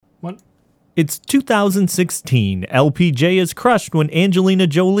What? It's 2016. LPJ is crushed when Angelina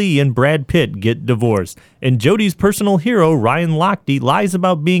Jolie and Brad Pitt get divorced, and Jodie's personal hero, Ryan Lochte, lies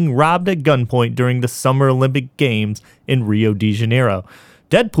about being robbed at gunpoint during the Summer Olympic Games in Rio de Janeiro.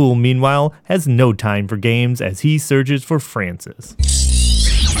 Deadpool, meanwhile, has no time for games as he searches for Francis.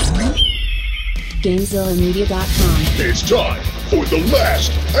 GamezillaMedia.com. It's time for the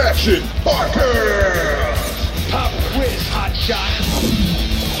Last Action Podcast! Pop quiz, hotshot.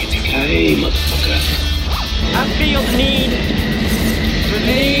 Yippee-ki-yay, motherfucker. I feel the need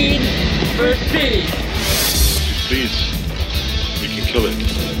for speed. Please, we can kill it.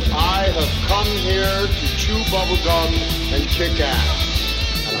 I have come here to chew bubblegum and kick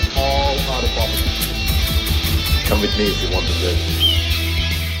ass. And I'm all out of bubblegum. Come with me if you want to live.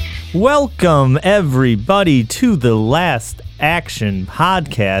 Welcome, everybody, to the Last Action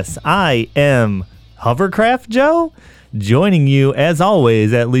Podcast. I am Hovercraft Joe, joining you, as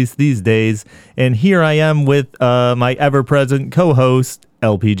always, at least these days. And here I am with my ever-present co-host,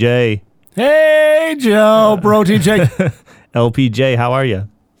 LPJ. Hey, Joe, bro, TJ. LPJ, how are you?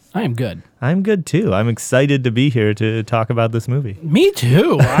 I am good. I'm good, too. I'm excited to be here to talk about this movie. Me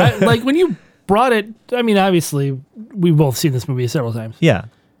too. Like, when you brought it, I mean, obviously, we've both seen this movie several times. Yeah.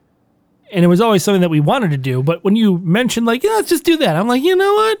 And it was always something that we wanted to do. But when you mentioned, like, yeah, let's just do that, I'm like, you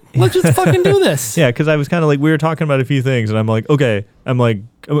know what? Let's just fucking do this. Yeah, because I was kind of like, we were talking about a few things, and I'm like, okay. I'm like,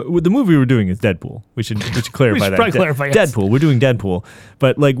 the movie we're doing is Deadpool. We should clarify We should that. probably clarify, yes. Deadpool. We're doing Deadpool.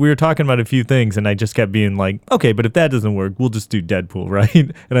 But, like, we were talking about a few things, and I just kept being like, okay, but if that doesn't work, we'll just do Deadpool,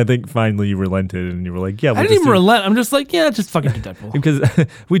 right? And I think finally you relented, and you were like, yeah, I didn't even relent. I'm just like, yeah, just fucking do Deadpool. Because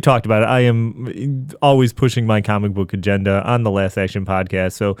we talked about it. I am always pushing my comic book agenda on the Last Action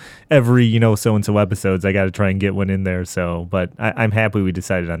Podcast. So every, so-and-so episodes, I got to try and get one in there. So, but I'm happy we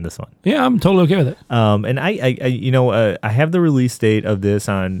decided on this one. Yeah, I'm totally okay with it. And I have the release date of this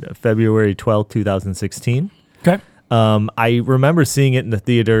on February 12th, 2016. Okay. I remember seeing it in the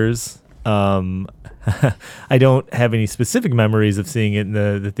theaters. I don't have any specific memories of seeing it in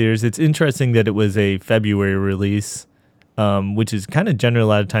the theaters. It's interesting that it was a February release, which is kind of generally a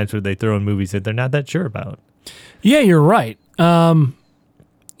lot of times where they throw in movies that they're not that sure about. Yeah, you're right.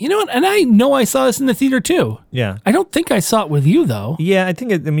 You know what? And I know I saw this in the theater too. Yeah. I don't think I saw it with you though. Yeah, I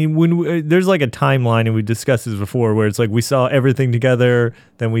think when there's like a timeline, and we discussed this before, where it's like we saw everything together,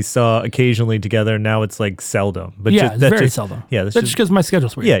 then we saw occasionally together, and now it's like seldom. But yeah, it's very seldom. Yeah, that's just because my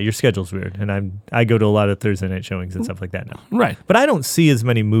schedule's weird. Yeah, your schedule's weird, and I go to a lot of Thursday night showings and stuff like that now. Right. But I don't see as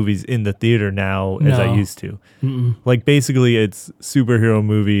many movies in the theater now as I used to. Mm-mm. Like basically, it's superhero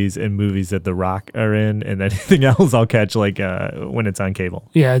movies and movies that The Rock are in, and anything else I'll catch like when it's on cable.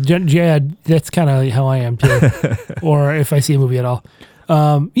 Yeah, that's kind of how I am too. Or if I see a movie at all.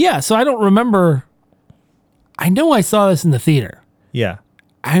 Yeah, so I don't remember. I know I saw this in the theater. Yeah.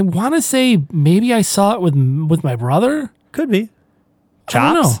 I want to say maybe I saw it with my brother. Could be. Chops?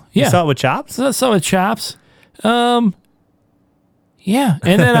 I don't know. Yeah. You saw it with Chops? So I saw it with Chops. Yeah.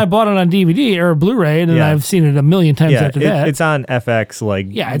 And then I bought it on DVD or Blu-ray, and then I've seen it a million times after that. It's on FX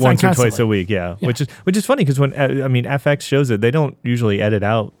it's once on or twice a week, yeah. Which is funny because when FX shows it, they don't usually edit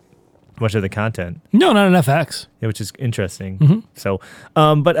out much of the content. No, not an FX. Yeah, which is interesting. Mm-hmm. So,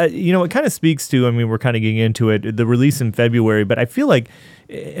 but it kind of speaks to, we're kind of getting into it, the release in February, but I feel like,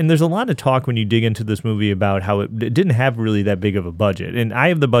 and there's a lot of talk when you dig into this movie about how it didn't have really that big of a budget. And I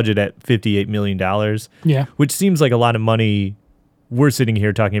have the budget at $58 million, yeah, which seems like a lot of money. We're sitting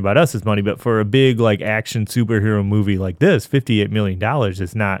here talking about us as money, but for a big like action superhero movie like this, $58 million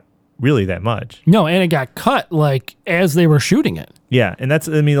is not really that much. No, and it got cut like as they were shooting it. Yeah, and that's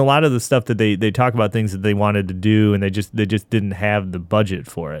a lot of the stuff that they talk about things that they wanted to do, and they just didn't have the budget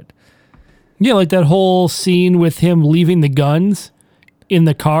for it. Yeah, like that whole scene with him leaving the guns in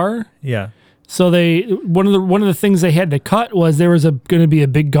the car. Yeah. So one of the things they had to cut was there was going to be a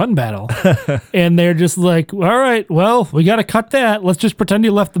big gun battle, and they're just like, all right, well, we got to cut that. Let's just pretend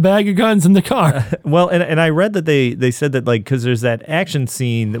you left the bag of guns in the car. Well, and I read that they said that like because there's that action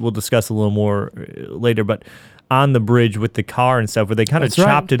scene that we'll discuss a little more later, but on the bridge with the car and stuff where they kind of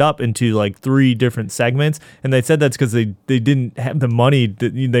chopped it up into like 3 different segments, and they said that's because they didn't have the money.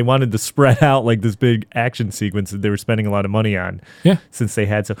 They wanted to spread out like this big action sequence that they were spending a lot of money on. Yeah, since they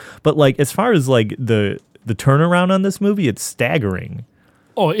had so. But like as far as like the turnaround on this movie, it's staggering.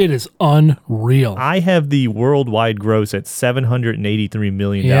 Oh, it is unreal. I have the worldwide gross at $783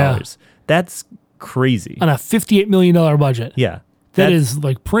 million. Yeah. That's crazy on a $58 million budget. Yeah. That is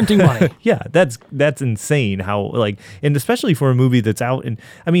like printing money. Yeah, that's insane how like, and especially for a movie that's out. And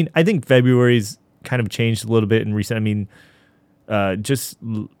I think February's kind of changed a little bit in recent. Just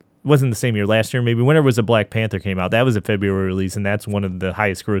wasn't the same year, last year maybe, whenever was a Black Panther came out, that was a February release, and that's one of the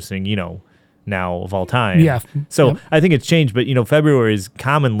highest grossing, now of all time. Yeah. So Yep. I think it's changed, but February is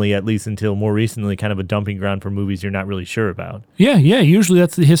commonly, at least until more recently, kind of a dumping ground for movies you're not really sure about. Yeah. Usually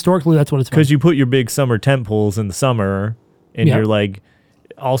historically that's what it's been. Because you put your big summer tent poles in the summer, and Yeah. you're like,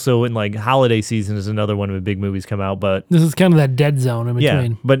 also in like holiday season is another one when big movies come out, but This is kind of that dead zone in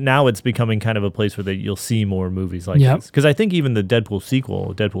between. yeah, but now it's becoming kind of a place where you'll see more movies like Yep. this. Because I think even the Deadpool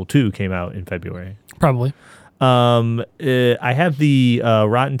sequel, Deadpool 2, came out in February. Probably. I have the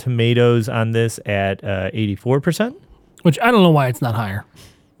Rotten Tomatoes on this at 84%. Which I don't know why it's not higher.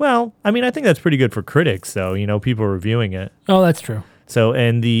 Well, I mean, I think that's pretty good for critics, though. People are reviewing it. Oh, that's true. So,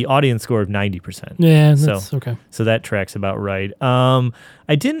 and the audience score of 90%. Yeah, that's okay. So that tracks about right.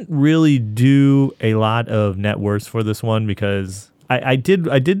 I didn't really do a lot of net worths for this one because I did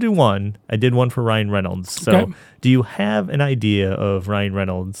do one. I did one for Ryan Reynolds. So Okay. do you have an idea of Ryan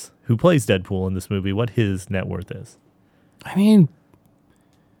Reynolds, who plays Deadpool in this movie, what his net worth is? I mean,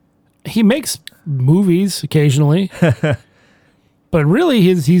 he makes movies occasionally. But really,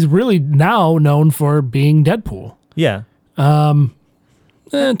 he's really now known for being Deadpool. Yeah. 25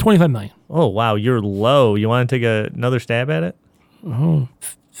 million. Oh, wow. You're low. You want to take another stab at it?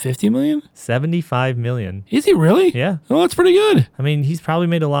 50 million? 75 million. Is he really? Yeah. Oh, that's pretty good. I mean, he's probably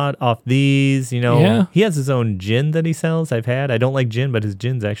made a lot off these, Yeah. He has his own gin that he sells. I don't like gin, but his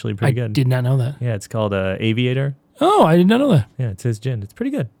gin's actually pretty I good. did not know that. Yeah, it's called Aviator. Oh, I did not know that. Yeah, it's his gin. It's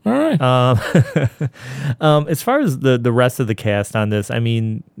pretty good. All right. As far as the rest of the cast on this, I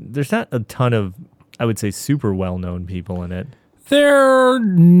mean, there's not a ton of, I would say, super well-known people in it. They're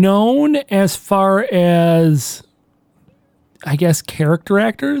known as far as, I guess, character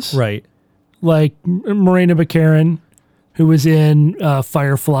actors. Right. Like Morena Baccarin, who was in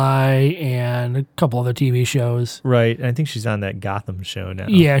Firefly and a couple other TV shows. Right. And I think she's on that Gotham show now.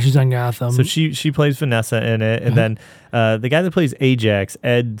 Yeah, she's on Gotham. So she plays Vanessa in it. And then the guy that plays Ajax,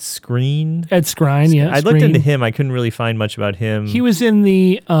 Ed Skrein. Ed Skrein, yeah. I looked Skrein. into him. I couldn't really find much about him. He was in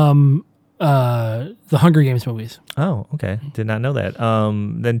the Hunger Games movies. Oh, okay. Did not know that.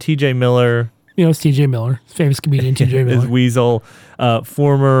 Then T.J. Miller It's T.J. Miller, famous comedian T.J. Miller. is Weasel.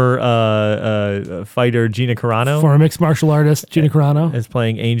 Former fighter Gina Carano. Former mixed martial artist Gina Carano. is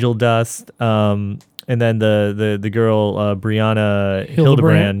playing Angel Dust. And then the girl Brianna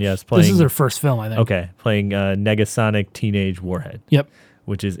Hildebrand, yes, playing. This is her first film, I think. Okay, playing Negasonic Teenage Warhead. Yep.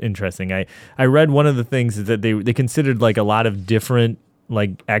 Which is interesting. I read one of the things is that they considered like a lot of different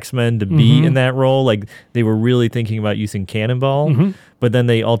like X-Men to be in that role. Like they were really thinking about using Cannonball, but then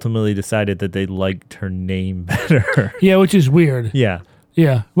they ultimately decided that they liked her name better. Yeah, which is weird. Yeah.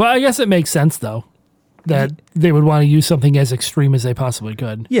 Yeah. Well, I guess it makes sense though that they would want to use something as extreme as they possibly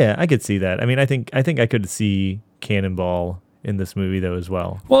could. Yeah, I could see that. I mean, I think I could see Cannonball in this movie though as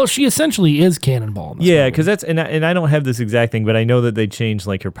well. Well, she essentially is Cannonball. In this Yeah, movie. because that's and I don't have this exact thing, but I know that they changed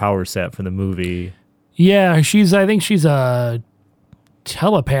like her power set for the movie. Yeah, I think she's a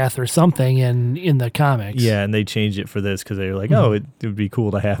telepath or something in the comics. Yeah, and they changed it for this because they were like, oh, it would be cool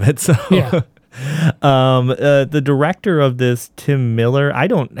to have it. So Yeah. the director of this, Tim Miller, I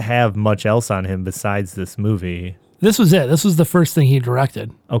don't have much else on him besides this movie. This was it. This was the first thing he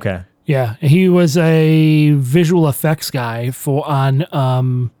directed. Okay. Yeah, he was a visual effects guy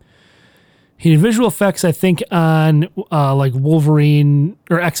he did visual effects, I think, on like Wolverine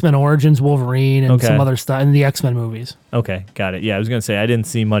or X-Men Origins Wolverine and Okay. some other stuff in the X-Men movies. Okay, got it. Yeah, I was going to say I didn't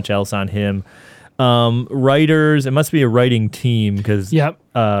see much else on him. Writers, it must be a writing team because Yep.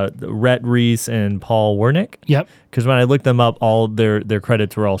 Rhett Reese and Paul Wernick. Yep. Because when I looked them up, all their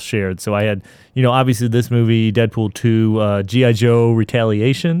credits were all shared. So I had, obviously this movie, Deadpool 2, G.I. Joe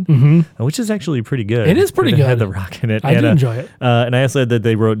Retaliation, which is actually pretty good. It is pretty It had good. The Rock in it. I did enjoy it. And I also said that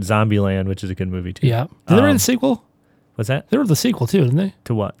they wrote Zombieland, which is a good movie too. Yeah. Did they write the sequel? What's that? They wrote the sequel too, didn't they?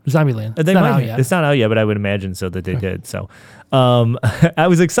 To what? Zombieland. They It's not might out be. yet. It's not out yet, but I would imagine so that they did. So I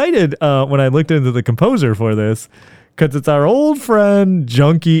was excited when I looked into the composer for this because it's our old friend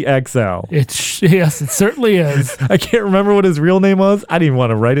Junkie XL. Yes, it certainly is. I can't remember what his real name was. I didn't even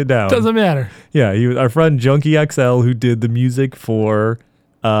want to write it down. Doesn't matter. Yeah, he was our friend Junkie XL who did the music for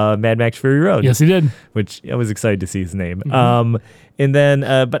Mad Max Fury Road. Yes, he did. Which I was excited to see his name. And then,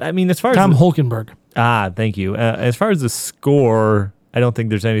 but I mean, as far Tom as Hulkenberg. thank you. As far as the score, I don't think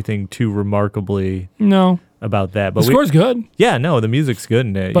there's anything too remarkably No. about that. But The score's good, yeah, no, the music's good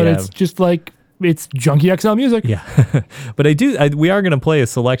in it. but yeah. it's just like it's Junkie XL music. Yeah, but we are going to play a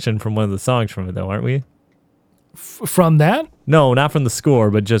selection from one of the songs from it, though, aren't we? From that? No, not from the score,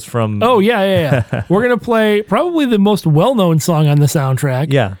 but just from. Oh, yeah. We're going to play probably the most well-known song on the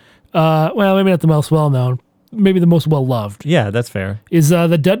soundtrack. yeah. Well, maybe not the most well-known. maybe the most well loved, Yeah, that's fair. is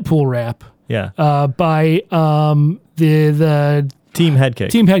the Deadpool rap Yeah. by the Team Headkick.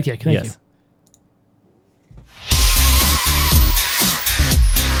 Team Headkick. Thank you.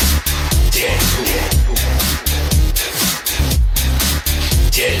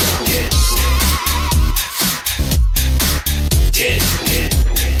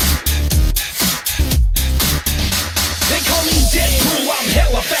 They call me Deadpool, I'm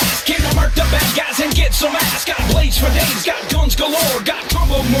hella fast. Came to murk the bad guys and get some ass. Got blades for days, got guns galore. Got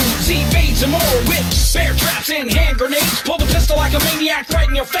combo moves, evades and more. With bear traps and hand grenades. Pull the pistol like a maniac right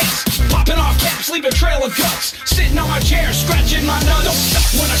in your face. Popping off caps, leave a trail of guts. Sitting on my chair, scratching my nuts. Don't stop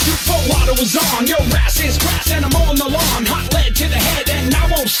when I shoot full auto is on. Your ass is grass and I'm on the lawn. Hot lead to the head and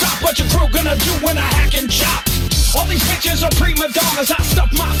I won't stop. What your crew gonna do when I hack and chop? All these bitches are prima donnas. I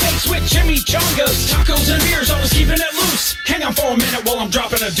stuff my face with Jimmy Chongas. Tacos and beers, always keeping it loose. Hang on for a minute while I'm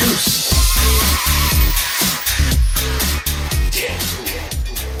dropping a deuce.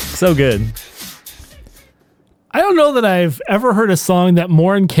 So good. I don't know that I've ever heard a song that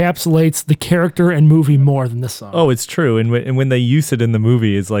more encapsulates the character and movie more than this song. Oh, it's true. And when they use it in the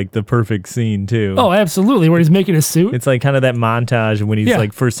movie, it's like the perfect scene too. Oh, absolutely. Where he's making his suit. It's like kind of that montage of when he's Yeah.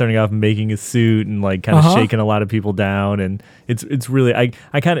 like first starting off and making his suit and like kind of shaking a lot of people down. And it's really, I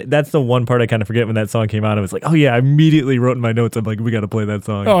kind of, that's the one part I kind of forget when that song came out. I was like, oh yeah, I immediately wrote in my notes, I'm like, we got to play that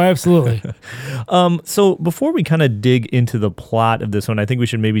song. Oh, absolutely. So before we kind of dig into the plot of this one, I think we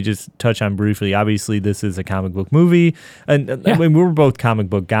should maybe just touch on briefly. Obviously, this is a comic book movie, and I mean, we were both comic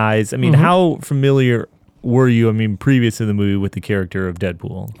book guys. I mean, how familiar were you? I mean, previous to the movie with the character of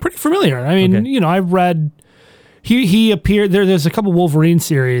Deadpool? Pretty familiar. I mean, Okay. you know, I've read, he appeared, there's a couple Wolverine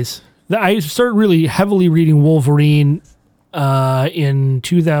series. That I started really heavily reading Wolverine in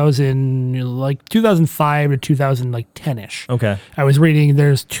 2005 to 2010-ish. Okay. I was reading,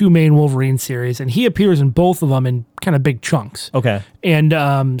 there's two main Wolverine series, and he appears in both of them in kind of big chunks. Okay. And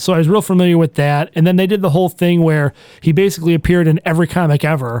so I was real familiar with that. And then they did the whole thing where he basically appeared in every comic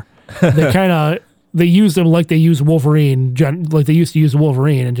ever. They used him like they use Wolverine, like they used to use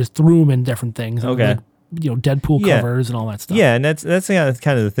Wolverine, and just threw him in different things. Okay. Like, you know, Deadpool Yeah. covers and all that stuff. Yeah, and that's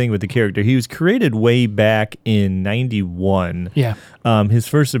kind of the thing with the character. He was created way back in 91. Yeah. His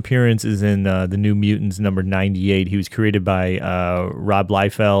first appearance is in the New Mutants number 98. He was created by Rob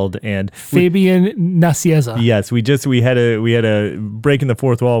Liefeld and Fabian Nicieza. yes, we had a break in the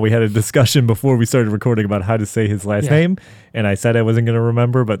fourth wall. We had a discussion before we started recording about how to say his last Yeah. name, and I said I wasn't going to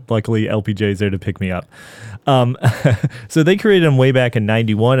remember, but luckily LPJ is there to pick me up. So they created him way back in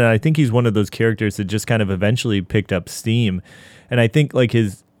 91, and I think he's one of those characters that just kind of eventually picked up steam. And I think like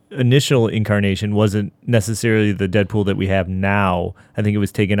his initial incarnation wasn't necessarily the Deadpool that we have now. I think it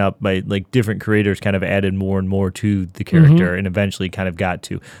was taken up by like different creators, kind of added more and more to the character, and eventually kind of got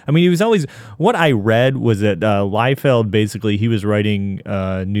to. I mean, he was always, what I read was that Liefeld basically, he was writing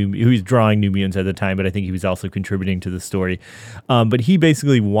he was drawing New Mutants at the time, but I think he was also contributing to the story. But he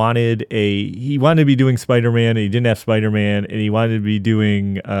basically wanted to be doing Spider-Man, and he didn't have Spider-Man, and he wanted to be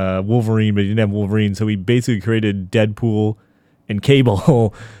doing Wolverine, but he didn't have Wolverine, so he basically created Deadpool and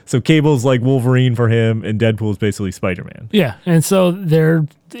Cable. So Cable's like Wolverine for him, and Deadpool's basically Spider-Man. Yeah. And so they're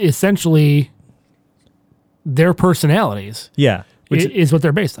essentially their personalities Yeah. is what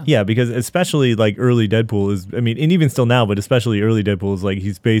they're based on. Yeah, because especially like early Deadpool is, I mean, and even still now, but especially early Deadpool is like,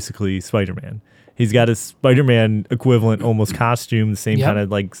 he's basically Spider-Man. He's got a Spider-Man equivalent almost costume, the same Yep. kind of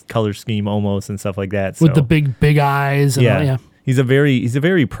like color scheme almost and stuff like that. With So, the big eyes. And all, yeah. He's a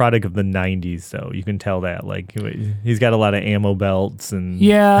very product of the 90s, though. You can tell that. Like, he's got a lot of ammo belts and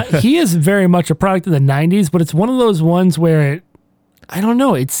Yeah, he is very much a product of the 90s, but it's one of those ones where I don't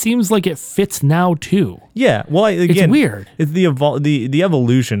know, it seems like it fits now too. yeah. Well, again, It's weird. It's the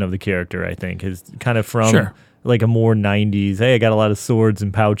evolution of the character, I think, is kind of from Sure. like a more 90s, hey, I got a lot of swords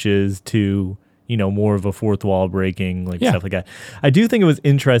and pouches, to, you know, more of a fourth wall breaking, like Yeah. stuff like that. I do think it was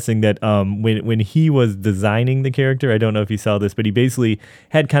interesting that when he was designing the character, I don't know if you saw this, but he basically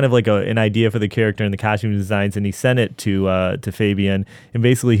had kind of like an idea for the character and the costume designs, and he sent it to Fabian, and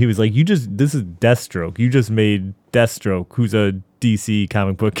basically he was like, this is Deathstroke. You just made Deathstroke, who's a DC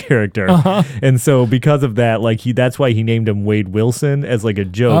comic book character. And so because of that, like that's why he named him Wade Wilson as like a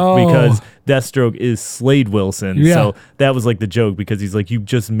joke, because Deathstroke is Slade Wilson. Yeah. So that was like the joke, because he's like, you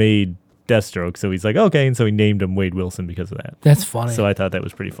just made Deathstroke. So he's like, okay. And so he named him Wade Wilson because of that. That's funny. So I thought that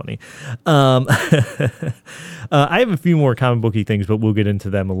was pretty funny. I have a few more comic booky things, but we'll get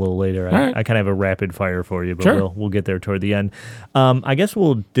into them a little later. All right. I kind of have a rapid fire for you, but Sure. we'll get there toward the end. I guess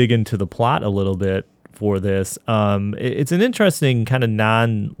we'll dig into the plot a little bit for this. It's an interesting kind of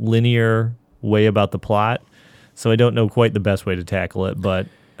non-linear way about the plot, so I don't know quite the best way to tackle it, but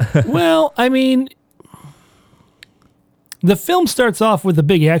Well, I mean, The film starts off with a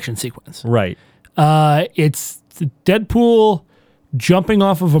big action sequence. Right. It's Deadpool jumping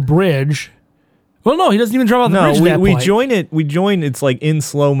off of a bridge. Well, no, he doesn't even jump off the bridge at that we point. join it. We join. It's like in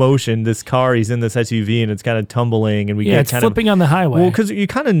slow motion. This car, he's in this SUV, and it's kind of tumbling, and we Yeah, get it's kind flipping on the highway. Well, because you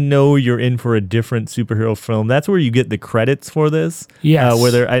kind of know you're in for a different superhero film. That's where you get the credits for this. Yes.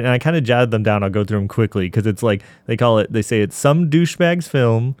 Where and I kind of jotted them down. I'll go through them quickly because it's like they say it's some douchebag's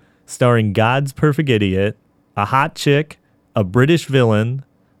film starring God's perfect idiot, a hot chick, a British villain,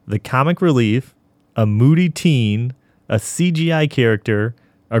 the comic relief, a moody teen, a CGI character,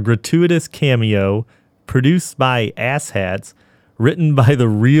 a gratuitous cameo, produced by asshats, written by the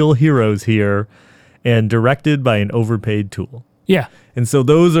real heroes here, and directed by an overpaid tool. Yeah. And so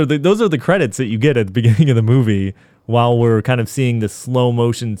those are the credits that you get at the beginning of the movie while we're kind of seeing the slow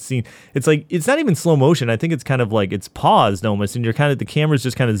motion scene. It's like, it's not even slow motion. I think it's kind of like it's paused almost, and you're kind of, the camera's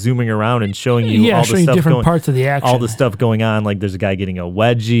just kind of zooming around and showing you all the showing stuff different parts of the action. all the stuff going on. Like there's a guy getting a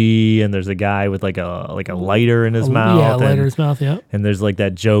wedgie, and there's a guy with like a lighter in his mouth. Yeah, lighter in and, his mouth, yeah. and there's like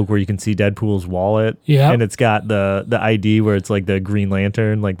that joke where you can see Deadpool's wallet. Yeah. And it's got the ID where it's like the Green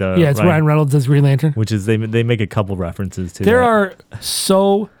Lantern, like the Yeah, it's Ryan Reynolds as Green Lantern. which is they make a couple references to There that. are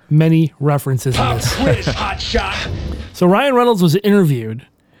so many references in Pop this. quiz, hot shot. So Ryan Reynolds was interviewed.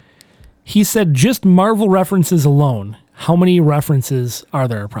 He said just Marvel references alone, how many references are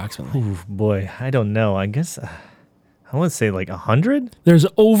there approximately? Ooh, boy, I don't know. I guess I want to say like 100. There's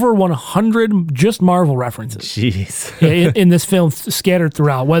over 100 just Marvel references Jeez. in this film scattered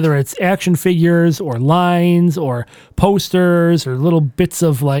throughout, whether it's action figures or lines or posters or little bits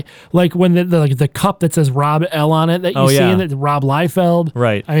of like when the cup that says Rob L on it that you see in it, Rob Liefeld.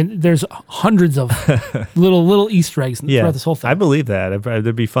 Right. I mean, there's hundreds of little Easter eggs throughout this whole thing. I believe that.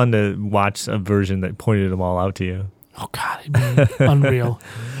 It'd be fun to watch a version that pointed them all out to you. Oh God, it'd be unreal.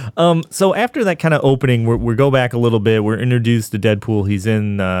 So after that kind of opening, we go back a little bit. We're introduced to Deadpool. He's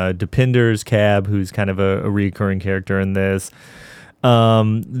in Dipinder's cab, who's kind of a recurring character in this.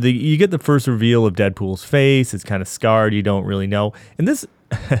 You get the first reveal of Deadpool's face. It's kind of scarred. You don't really know. And this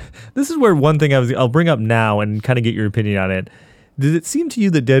is where one thing I'll bring up now and kind of get your opinion on it. Did it seem to you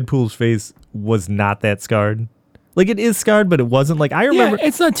that Deadpool's face was not that scarred? Like, it is scarred, but it wasn't. Like, I remember. Yeah,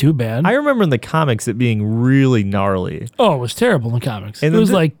 it's not too bad. I remember in the comics it being really gnarly. Oh, it was terrible in the comics. And it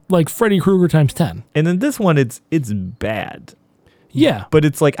was then like Freddy Krueger times 10. And then this one, it's bad. Yeah. But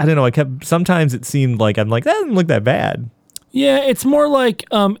it's like, I don't know, sometimes it seemed like, I'm like, that doesn't look that bad. Yeah, it's more like,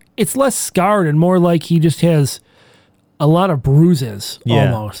 it's less scarred and more like he just has a lot of bruises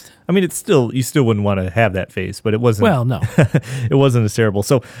almost. I mean, it's still, you still wouldn't want to have that face, but it wasn't. Well, no. It wasn't as terrible.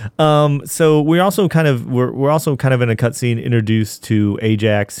 So, we're also kind of in a cutscene introduced to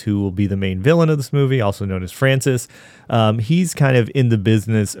Ajax, who will be the main villain of this movie, also known as Francis. He's kind of in the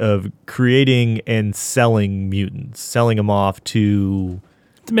business of creating and selling mutants, selling them off to,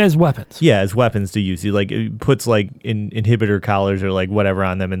 As weapons. yeah, as weapons to use. He puts inhibitor collars or like whatever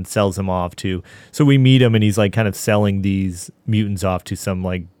on them and sells them off to. So we meet him and he's like kind of selling these mutants off to some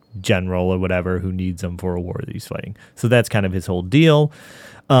like general or whatever who needs them for a war that he's fighting. So that's kind of his whole deal.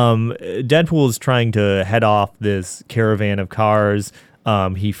 Deadpool is trying to head off this caravan of cars.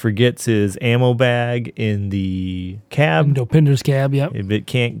 He forgets his ammo bag in the cab. Dopinder's cab, yep. It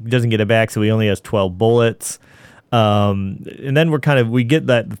doesn't get it back, so he only has 12 bullets. And then we get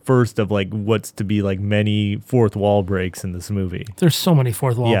that first of like what's to be like many fourth wall breaks in this movie. There's so many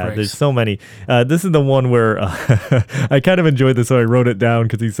fourth wall breaks. Yeah, there's so many. This is the one where I kind of enjoyed this, so I wrote it down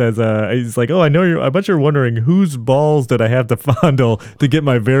because he says, he's like, oh, I bet you're wondering whose balls did I have to fondle to get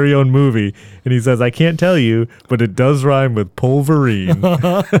my very own movie. And he says, I can't tell you, but it does rhyme with Pulverine.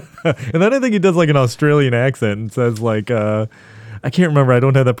 And then I think he does like an Australian accent and says like, I can't remember. I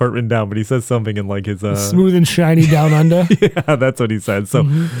don't have that part written down, but he says something in like his smooth and shiny down under. Yeah, that's what he said. So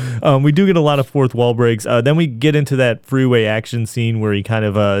we do get a lot of fourth wall breaks. Then we get into that freeway action scene where he kind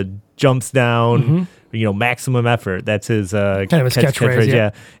of jumps down. Maximum effort. That's his kind of a catchphrase. Yeah,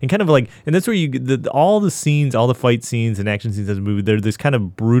 and kind of like, and that's where you get all the scenes, all the fight scenes and action scenes of the movie. They're this kind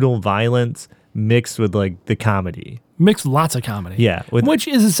of brutal violence mixed with like the comedy. Mixed lots of comedy. Yeah, which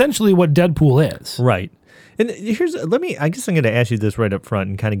is essentially what Deadpool is. Right. And I guess I'm going to ask you this right up front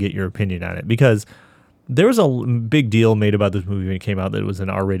and kind of get your opinion on it, because there was a big deal made about this movie when it came out that it was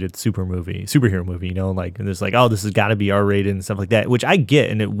an R-rated superhero movie, and it's like, oh, this has got to be R-rated and stuff like that, which I get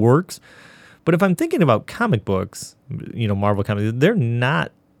and it works. But if I'm thinking about comic books, Marvel comics, they're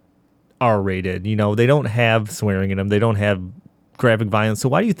not R-rated. They don't have swearing in them. They don't have graphic violence. So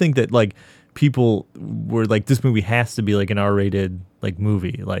why do you think that like people were like, this movie has to be like an R-rated like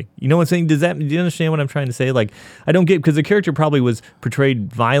movie? Like, you know what I'm saying? Do you understand what I'm trying to say? Like, I don't get, because the character probably was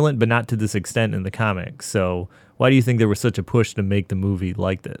portrayed violent, but not to this extent in the comics. So Why do you think there was such a push to make the movie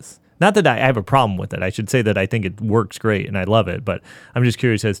like this? Not that I have a problem with it. I should say that I think it works great and I love it, but I'm just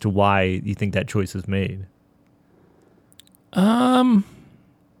curious as to why you think that choice was made. I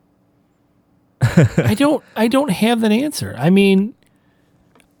don't have that answer. I mean,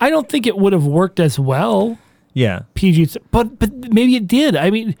 I don't think it would have worked as well. Yeah. PG, but maybe it did. I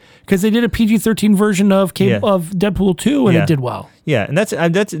mean, because they did a PG-13 version of Deadpool 2, and it did well. Yeah, and that's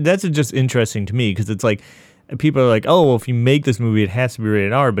just interesting to me because it's like people are like, oh, well, if you make this movie, it has to be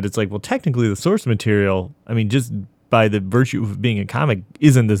rated R. But it's like, well, technically, the source material, I mean, just by the virtue of being a comic,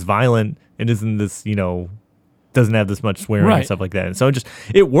 isn't this violent and isn't this, doesn't have this much swearing and stuff like that. And so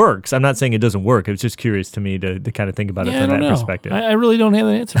it works. I'm not saying it doesn't work. It's just curious to me to kind of think about it from that perspective. I really don't have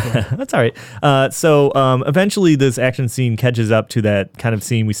an answer for it. That's all right. So eventually this action scene catches up to that kind of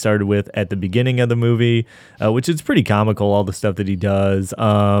scene we started with at the beginning of the movie, which is pretty comical, all the stuff that he does.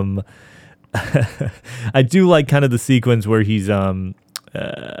 I do like kind of the sequence where he's we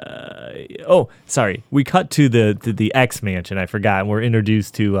cut to the X Mansion. I forgot. And we're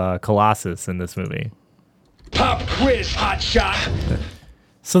introduced to Colossus in this movie. Pop quiz, hotshot.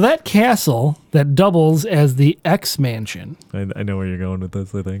 So that castle that doubles as the X Mansion I know where you're going with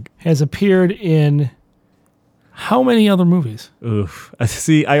this, I think. has appeared in how many other movies? Oof.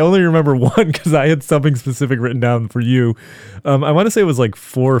 See, I only remember one because I had something specific written down for you. I want to say it was like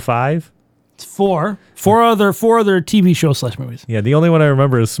 4 or 5. It's 4. Four other TV shows / movies. Yeah, the only one I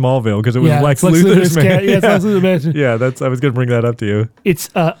remember is Smallville because it was Lex Luthor's mansion. Yeah, it's Lex Luthor's mansion. Yeah, I was going to bring that up to you. It's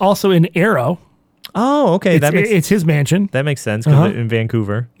also in Arrow. Oh, okay. It's his mansion. That makes sense because in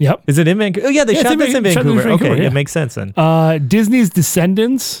Vancouver. Yep. Is it in Vancouver? Oh, yeah, they shot this in Vancouver. Okay, yeah. it makes sense then. Disney's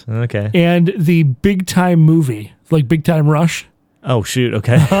Descendants. Okay. And the Big Time movie, like Big Time Rush. Oh, shoot.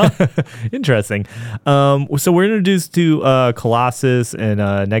 Okay. Interesting. So we're introduced to Colossus and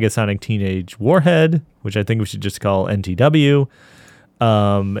Negasonic Teenage Warhead, which I think we should just call NTW.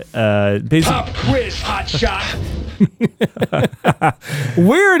 Basically, Pop quiz, hotshot.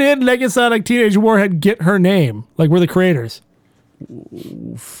 Where did Negasonic Teenage Warhead get her name? Like, we're the creators.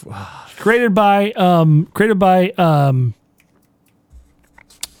 Created by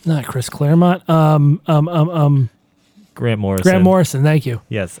not Chris Claremont. Grant Morrison. Grant Morrison, thank you.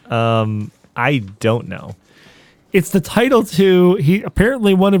 Yes. I don't know. It's the title to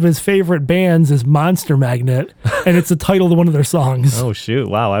apparently one of his favorite bands is Monster Magnet, and it's the title to one of their songs. Oh shoot!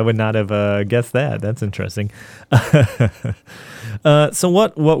 Wow, I would not have guessed that. That's interesting. So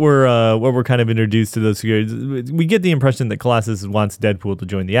what we're kind of introduced to those figures, we get the impression that Colossus wants Deadpool to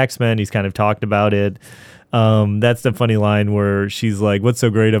join the X-Men. He's kind of talked about it. That's the funny line where she's like, "What's so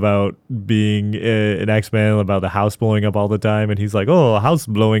great about being an X-Man? About the house blowing up all the time?" And he's like, "Oh, a house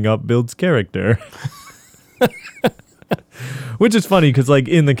blowing up builds character." Which is funny because, like,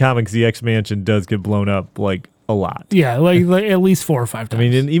 in the comics, the X Mansion does get blown up like a lot. Yeah, like at least 4 or 5 times. I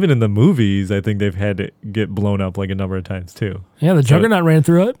mean, even in the movies, I think they've had it get blown up like a number of times too. Yeah, the Juggernaut ran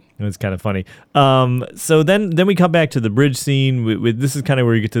through it. It's kind of funny. So then we come back to the bridge scene. This is kind of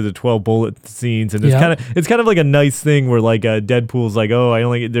where you get to the 12 bullet scenes, and it's kind of like a nice thing where like Deadpool's like,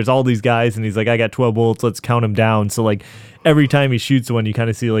 oh, there's all these guys, and he's like, I got 12 bullets. Let's count them down. So like every time he shoots one, you kind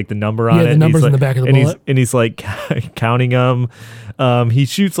of see like the number on it. Yeah, the number's in the back of the bullet. And he's like counting them. He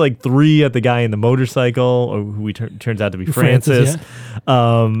shoots like 3 at the guy in the motorcycle, or who turns out to be Francis.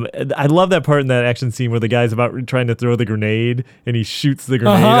 I love that part in that action scene where the guy's about trying to throw the grenade, and he shoots the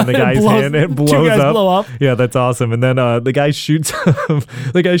grenade in the guy's hand, and it blows 2 guys up. Blow up. Yeah, that's awesome. And then the guy shoots him.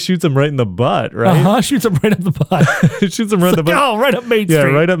 The guy shoots him right in the butt, right? Shoots him right up the butt. Shoots him right in the butt. Oh, right up Main Street. Yeah,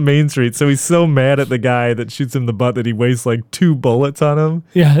 right up Main Street. So he's so mad at the guy that shoots him in the butt that he wastes like 2 bullets on him.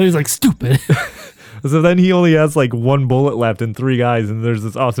 Yeah, he's like, stupid. So then he only has like 1 bullet left and 3 guys, and there's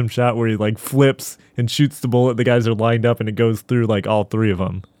this awesome shot where he like flips and shoots the bullet. The guys are lined up, and it goes through like all 3 of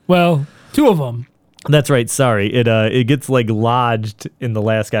them. Well, 2 of them. That's right. Sorry, it gets like lodged in the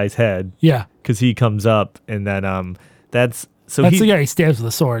last guy's head. Yeah, because he comes up, and then that's the guy he stabs with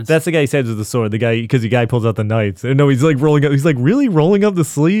the swords. That's the guy he stabs with the sword. The guy, because the guy pulls out the knives. And no, he's like rolling up. He's like really rolling up the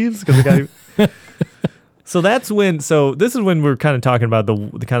sleeves because the guy. So that's when. So this is when we're kind of talking about the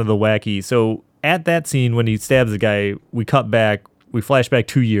kind of the wacky. So at that scene when he stabs the guy, we cut back. We flash back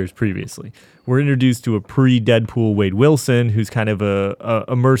 2 years previously. We're introduced to a pre-Deadpool Wade Wilson, who's kind of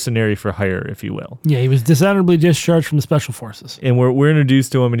a mercenary for hire, if you will. Yeah, he was dishonorably discharged from the Special Forces. And we're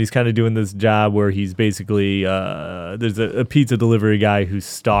introduced to him, and he's kind of doing this job where he's basically there's a pizza delivery guy who's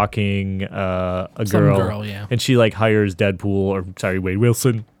stalking a girl, yeah. And she like hires Wade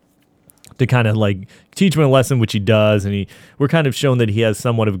Wilson to kind of like teach him a lesson, which he does, and we're kind of shown that he has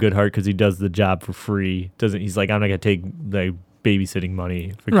somewhat of a good heart because he does the job for free. He's like, I'm not gonna take the babysitting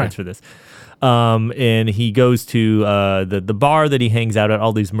money for Right. kids for this. And he goes to the bar that he hangs out at,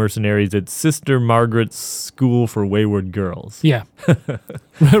 all these mercenaries. It's Sister Margaret's School for Wayward Girls. Yeah.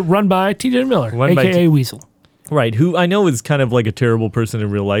 Run by T.J. Miller, Run by a.k.a. Weasel. Right, who I know is kind of like a terrible person in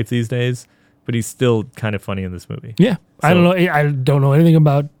real life these days, but he's still kind of funny in this movie. Yeah. I don't know. I don't know anything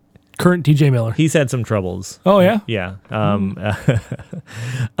about current T.J. Miller. He's had some troubles. Oh, yeah? Yeah.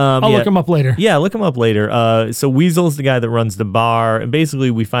 I'll look him up later. Yeah, look him up later. So Weasel's the guy that runs the bar, and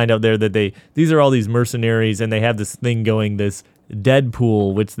basically we find out there that these are all these mercenaries, and they have this thing going, this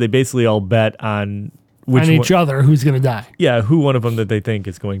Deadpool, which they basically all bet on each other who's going to die. Yeah, who one of them that they think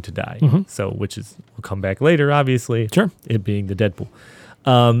is going to die. So, which is, we'll come back later, obviously. Sure. It being the Deadpool.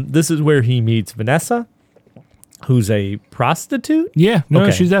 This is where he meets Vanessa, who's a prostitute. Yeah, no,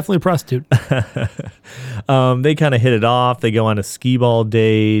 Okay. she's definitely a prostitute. They kind of hit it off. They go on a skee ball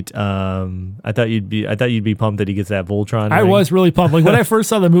date. I thought you'd be pumped that he gets that Voltron. I ring. was really pumped. Like when I first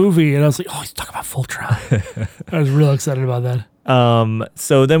saw the movie, and I was like, "Oh, he's talking about Voltron." I was real excited about that.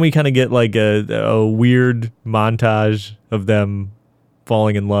 So then we kind of get like a weird montage of them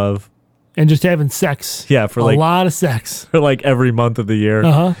falling in love. And just having sex. Yeah, for a like lot of sex. for like every month of the year.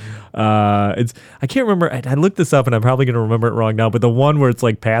 Uh-huh. I can't remember. I looked this up and I'm probably gonna remember it wrong now. But the one where it's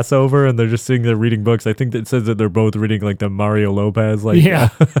like Passover and they're just sitting there reading books. I think that says that they're both reading like the Mario Lopez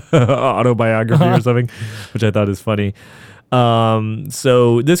autobiography or something, which I thought is funny.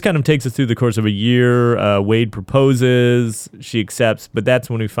 So this kind of takes us through the course of a year. Wade proposes, she accepts, but that's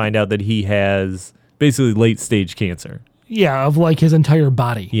when we find out that he has basically late stage cancer. Yeah, of like his entire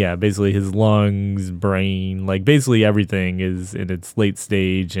body. Yeah, basically his lungs, brain, like basically everything is in its late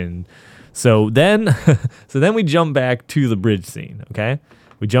stage. And so then we jump back to the bridge scene. Okay.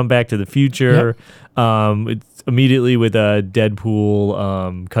 We jump back to the future. Yep. It's immediately with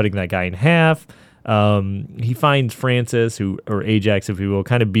Deadpool, cutting that guy in half. He finds Francis, or Ajax, if you will,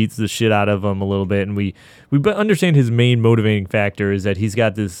 kind of beats the shit out of him a little bit. And we understand his main motivating factor is that he's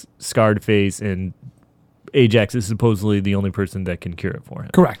got this scarred face, and Ajax is supposedly the only person that can cure it for him.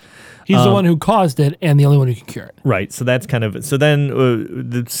 Correct. He's the one who caused it and the only one who can cure it. Right. So that's kind of... So then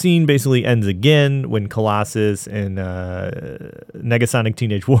the scene basically ends again when Colossus and Negasonic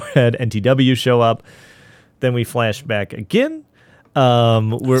Teenage Warhead, NTW, show up. Then we flash back again.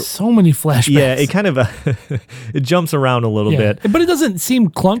 So many flashbacks. Yeah, it kind of it jumps around a little bit, but it doesn't seem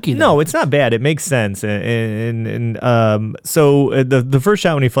clunky. No, it's not bad. It makes sense, and so the first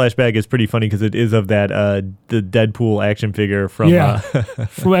shot when he flashback is pretty funny because it is of that the Deadpool action figure from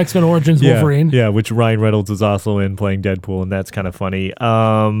from X-Men Origins Wolverine. Yeah, which Ryan Reynolds is also in playing Deadpool, and that's kind of funny.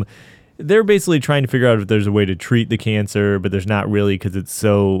 They're basically trying to figure out if there's a way to treat the cancer, but there's not really because it's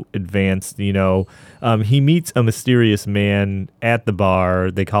so advanced, you know. He meets a mysterious man at the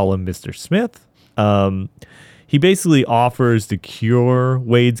bar. They call him Mr. Smith. He basically offers to cure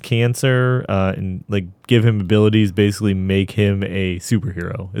Wade's cancer and like give him abilities, basically make him a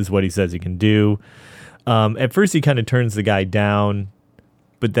superhero is what he says he can do. At first, he kind of turns the guy down,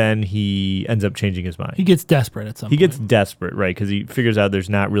 but then he ends up changing his mind. He gets desperate at some point. He gets desperate, right, because he figures out there's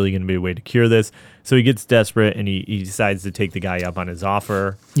not really going to be a way to cure this. So he gets desperate, and he decides to take the guy up on his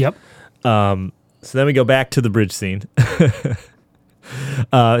offer. Yep. So then we go back to the bridge scene.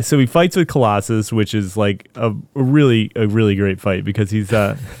 So he fights with Colossus, which is like a really great fight because he's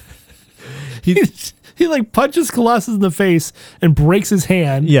he like punches Colossus in the face and breaks his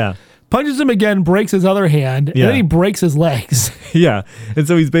hand. Yeah. Punches him again, breaks his other hand, and then he breaks his legs. Yeah. And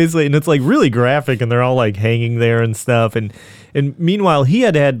so he's basically, and it's like really graphic, and they're all like hanging there and stuff. And meanwhile, he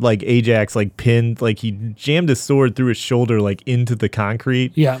had like Ajax like pinned, like he jammed his sword through his shoulder like into the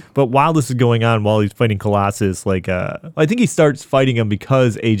concrete. Yeah. But while this is going on, while he's fighting Colossus, like I think he starts fighting him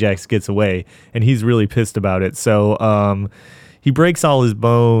because Ajax gets away, and he's really pissed about it. So he breaks all his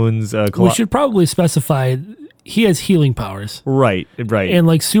bones. We should probably specify he has healing powers. Right. And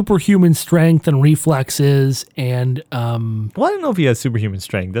like superhuman strength and reflexes and Well, I don't know if he has superhuman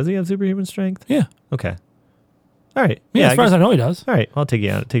strength. Does he have superhuman strength? Yeah. Okay. All right. Yeah, as far as I know, he does. All right. I'll take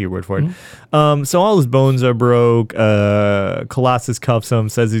your word for it. So all his bones are broke. Colossus cuffs him,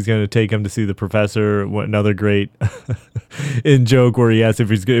 says he's going to take him to see the professor. Another great in joke where he asks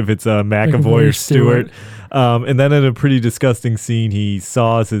if it's McAvoy or Stewart. And then in a pretty disgusting scene, he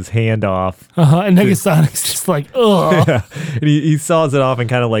saws his hand off. And Negasonic's just like, ugh. Yeah. And he saws it off and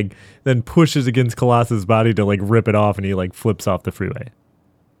kind of like then pushes against Colossus' body to like rip it off, and he like flips off the freeway.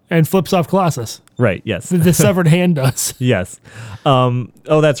 And flips off Colossus. Right, yes. The severed hand does. Yes. Oh,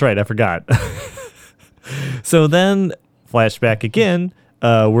 that's right. I forgot. So then, flashback again,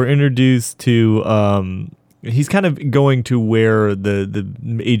 we're introduced to... he's kind of going to where the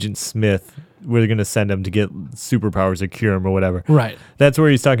Agent Smith we're gonna send him to get superpowers or cure him or whatever. Right. That's where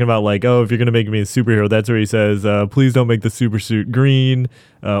he's talking about like, oh, if you're gonna make me a superhero, that's where he says, please don't make the super suit green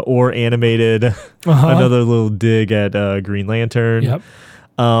or animated. Another little dig at Green Lantern. Yep.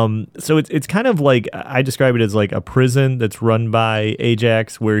 So it's kind of like, I describe it as like a prison that's run by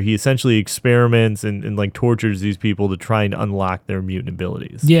Ajax, where he essentially experiments and like tortures these people to try and unlock their mutant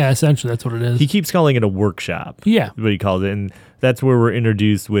abilities. Yeah, essentially that's what it is. He keeps calling it a workshop. Yeah. What he calls it. And that's where we're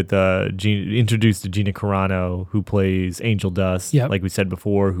introduced to Gina Carano, who plays Angel Dust, Yep. like we said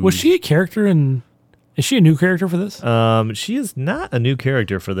before. Was she a character is she a new character for this? She is not a new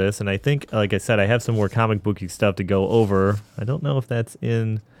character for this, and I think, like I said, I have some more comic booky stuff to go over. I don't know if that's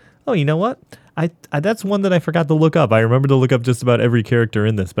in... Oh, you know what? I that's one that I forgot to look up. I remember to look up just about every character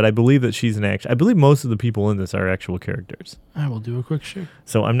in this, but I believe that she's an actual... I believe most of the people in this are actual characters. I will do a quick check.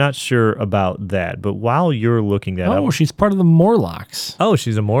 So I'm not sure about that, but while you're looking that up... Oh, she's part of the Morlocks. Oh,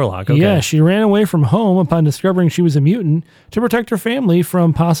 she's a Morlock. Okay. Yeah, she ran away from home upon discovering she was a mutant to protect her family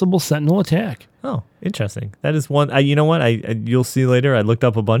from possible Sentinel attack. Oh, interesting. That is one... you know what? You'll see later. I looked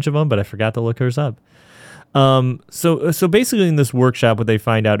up a bunch of them, but I forgot to look hers up. So basically in this workshop, what they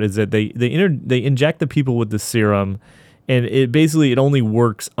find out is that they inject the people with the serum, and it only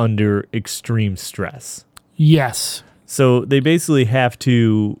works under extreme stress. Yes. So they basically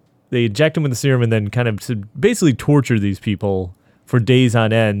they inject them with the serum and then kind of to basically torture these people for days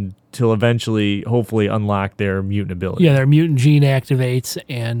on end till eventually, hopefully, unlock their mutant ability. Yeah, their mutant gene activates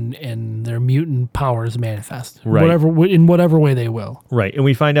and their mutant powers manifest. Right. In whatever way they will. Right. And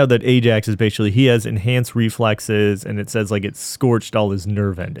we find out that Ajax is basically, he has enhanced reflexes, and it says like it's scorched all his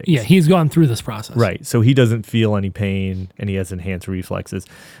nerve endings. Yeah, he's gone through this process. Right. So he doesn't feel any pain, and he has enhanced reflexes.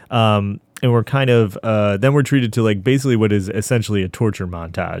 And we're kind of, then we're treated to like basically what is essentially a torture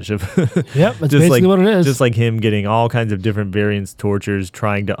montage of Yep, that's basically what it is. Just like him getting all kinds of different variants tortures,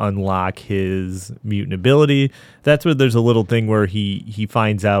 trying to unlock his mutant ability. That's where there's a little thing where he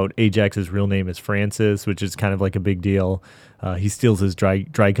finds out Ajax's real name is Francis, which is kind of like a big deal. He steals his dry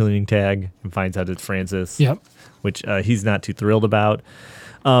cleaning tag and finds out it's Francis. Yep. Which he's not too thrilled about.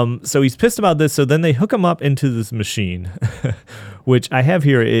 So he's pissed about this. So then they hook him up into this machine, which I have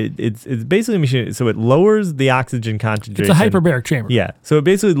here. It's basically a machine. So it lowers the oxygen concentration. It's a hyperbaric chamber. Yeah. So it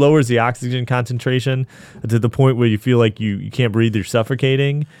basically lowers the oxygen concentration to the point where you feel like you can't breathe, you're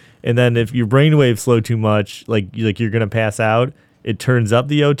suffocating. And then if your brainwaves slow too much, like you're going to pass out, it turns up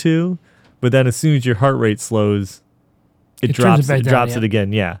the O2. But then as soon as your heart rate slows, it drops it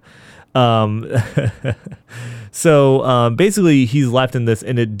again. Yeah. So basically he's left in this,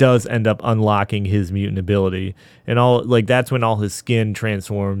 and it does end up unlocking his mutant ability, and that's when all his skin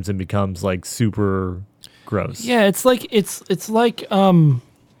transforms and becomes like super gross. Yeah,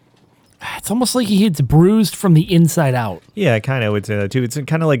 it's almost like he gets bruised from the inside out. Yeah, I kind of would say that too. It's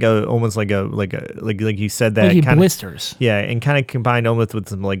kind of like like you said that like he kinda, blisters. Yeah, and kind of combined almost with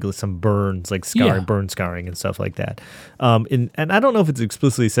some burns, like burn scarring and stuff like that. And I don't know if it's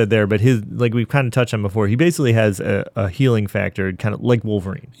explicitly said there, but his, like we've kind of touched on before, he basically has a healing factor, kind of like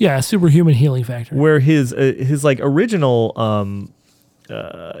Wolverine. Yeah, a superhuman healing factor. Where his like original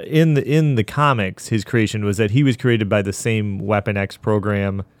in the comics, his creation was that he was created by the same Weapon X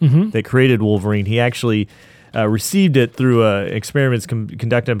program that created Wolverine. He actually received it through experiments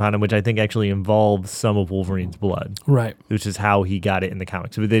conducted upon him, which I think actually involved some of Wolverine's blood. Right. Which is how he got it in the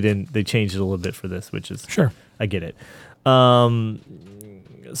comics. But they changed it a little bit for this, which is sure. I get it.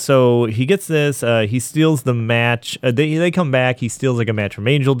 So he gets this. He steals the match. They come back. He steals like a match from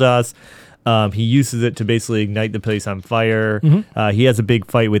Angel Dust. He uses it to basically ignite the place on fire. He has a big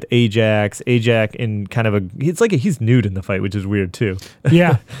fight with Ajax. Ajax in kind of he's nude in the fight, which is weird too.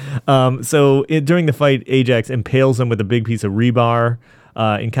 Yeah. During the fight, Ajax impales him with a big piece of rebar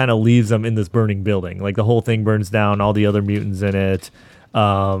and kind of leaves him in this burning building. Like the whole thing burns down, all the other mutants in it.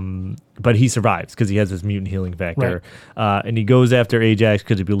 But he survives because he has this mutant healing factor. Right. And he goes after Ajax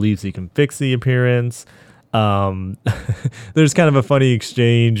because he believes he can fix the appearance. There's kind of a funny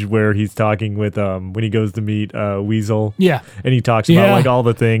exchange where he's talking with when he goes to meet Weasel. Yeah. And he talks about like all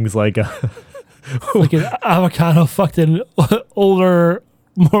the things like like an avocado fucked an older,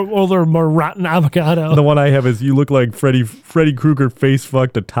 more rotten avocado. The one I have is you look like Freddy Krueger face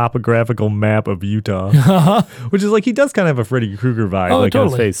fucked a topographical map of Utah. Which is like he does kind of have a Freddy Krueger vibe on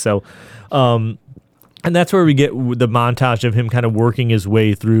his face. So And that's where we get the montage of him kind of working his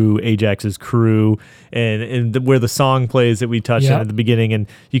way through Ajax's crew and where the song plays that we touched on at the beginning. And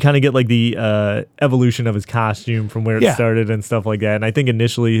you kind of get like the evolution of his costume from where it started and stuff like that. And I think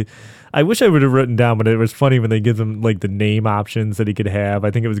initially, I wish I would have written down, but it was funny when they give him like the name options that he could have.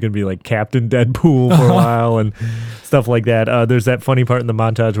 I think it was going to be like Captain Deadpool for a while and stuff like that. There's that funny part in the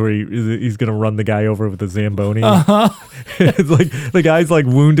montage where he's going to run the guy over with a Zamboni. It's like the guy's like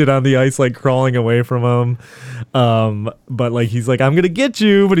wounded on the ice, like crawling away from him. But like he's like, I'm going to get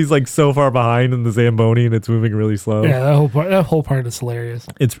you. But he's like so far behind in the Zamboni and it's moving really slow. Yeah, that whole part is hilarious.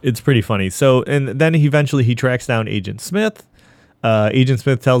 It's pretty funny. So, and then he tracks down Agent Smith. Agent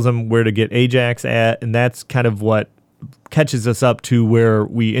Smith tells him where to get Ajax at, and that's kind of what catches us up to where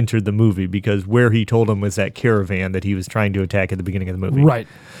we entered the movie, because where he told him was that caravan that he was trying to attack at the beginning of the movie. Right.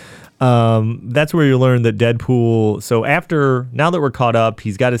 That's where you learn that Deadpool, so now that we're caught up,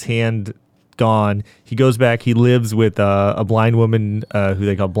 he's got his hand gone. He goes back, he lives with a blind woman who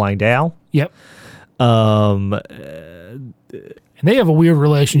they call Blind Al. Yep. And they have a weird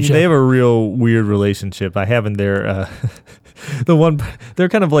relationship. They have a real weird relationship. I have in there they're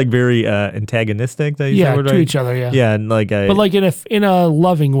kind of like very antagonistic. To each other. Yeah. Yeah, and like but like in a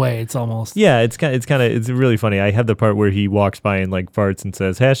loving way. It's almost. Yeah, it's really funny. I have the part where he walks by and like farts and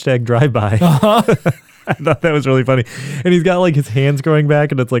says #drive-by. I thought that was really funny. And he's got like his hands growing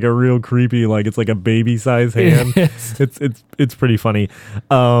back and it's like a real creepy, like it's like a baby size hand. It's pretty funny.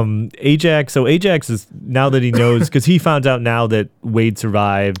 Ajax is, now that he knows, because he found out now that Wade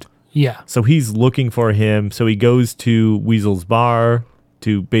survived. Yeah. So he's looking for him. So he goes to Weasel's bar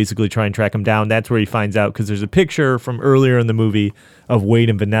to basically try and track him down. That's where he finds out, because there's a picture from earlier in the movie of Wade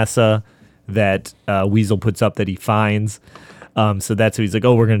and Vanessa that Weasel puts up that he finds. So that's who he's like,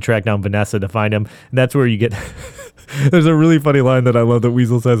 oh, we're going to track down Vanessa to find him. And that's where you get... There's a really funny line that I love that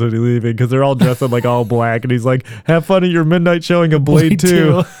Weasel says when he's leaving, because they're all dressed in like all black. And he's like, have fun at your midnight showing of Blade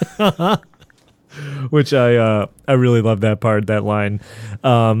 2. Which I really love that part, that line.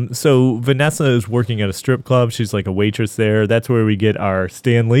 So Vanessa is working at a strip club. She's like a waitress there. That's where we get our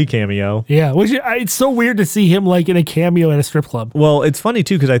Stan Lee cameo. Yeah, which it's so weird to see him like in a cameo at a strip club. Well, it's funny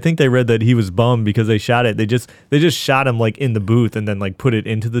too, because I think they read that he was bummed because they shot it. They just shot him like in the booth and then like put it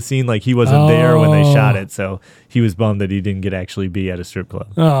into the scene. Like he wasn't there when they shot it, so he was bummed that he didn't get actually be at a strip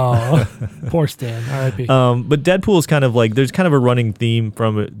club. Oh, poor Stan. R.I.P. But Deadpool is kind of like, there's kind of a running theme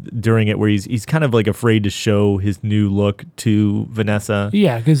during it where he's kind of like afraid to show his new look to Vanessa.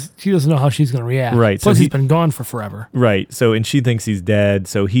 Yeah, because she doesn't know how she's going to react. Right. Plus, he's been gone for forever. Right. So, and she thinks he's dead.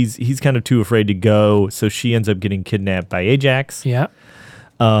 So he's kind of too afraid to go. So she ends up getting kidnapped by Ajax. Yeah.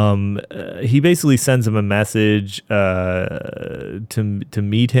 He basically sends him a message to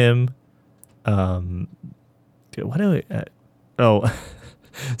meet him.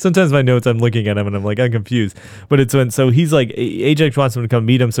 Sometimes my notes, I'm looking at him and I'm like, I'm confused. But it's when, so he's like, Ajax wants him to come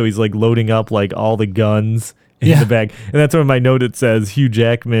meet him, so he's like loading up like all the guns in the bag. And that's where my note, it says Hugh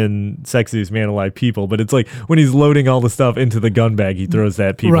Jackman, sexiest man alive, people. But it's like when he's loading all the stuff into the gun bag, he throws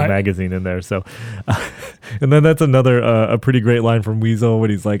that People magazine in there. So, and then that's another a pretty great line from Weasel when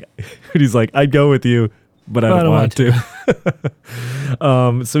he's like, I'd go with you, but I don't want to.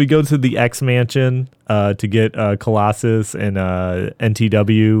 So we go to the X Mansion to get Colossus and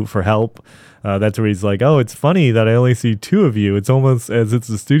NTW for help. That's where he's like, oh, it's funny that I only see two of you. It's almost as if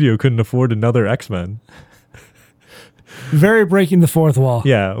the studio couldn't afford another X-Men. Very breaking the fourth wall.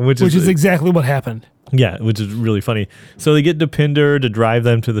 Yeah, which is exactly what happened. Yeah, which is really funny. So they get Dopinder to drive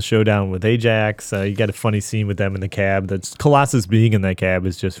them to the showdown with Ajax. You got a funny scene with them in the cab. That's Colossus being in that cab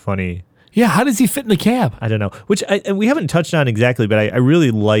is just funny. Yeah, how does he fit in the cab? I don't know. And we haven't touched on exactly, but I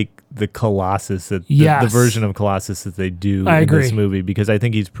really like the Colossus, the version of Colossus that they do in this movie, because I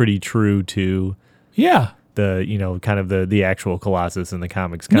think he's pretty true to the kind of the actual Colossus in the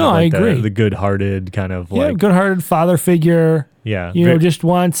comics. Kind of like I agree. The good-hearted kind of like good-hearted father figure. Yeah, just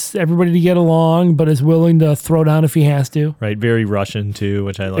wants everybody to get along, but is willing to throw down if he has to. Right, very Russian too,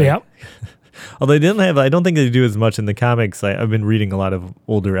 which I like. Yep. Although I don't think they do as much in the comics. I've been reading a lot of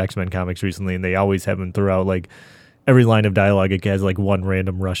older X-Men comics recently, and they always have him throughout like every line of dialogue. It has like one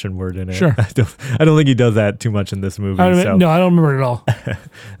random Russian word in it. Sure. I don't think he does that too much in this movie. No, I don't remember it at all.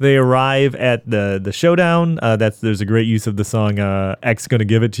 They arrive at the showdown. There's a great use of the song "X Gonna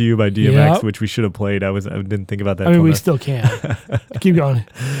Give It to You" by DMX, which we should have played. I didn't think about that. I mean, we still can. Keep going.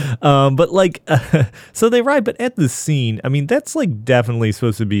 But like, so they arrive, but at the scene, I mean, that's like definitely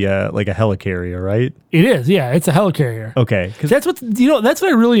supposed to be like a helicarrier, right? It is. Yeah, it's a helicarrier. Okay, that's what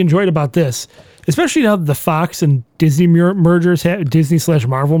I really enjoyed about this. Especially now that the Fox and Disney mergers,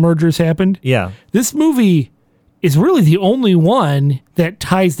 Disney/Marvel mergers happened. Yeah. This movie is really the only one that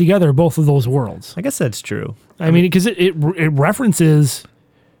ties together both of those worlds. I guess that's true. I mean, because it references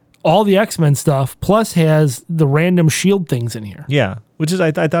all the X-Men stuff, plus has the random SHIELD things in here. Yeah, which is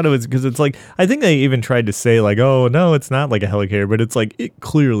I thought it was because it's like I think they even tried to say like, oh no, it's not like a helicarrier, but it's like it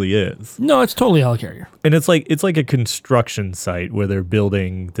clearly is. No, it's totally a helicarrier. And it's like a construction site where they're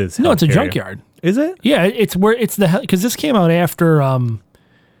building this. No, it's a helicarrier. junkyard. Is it? Yeah, it's where it's because this came out after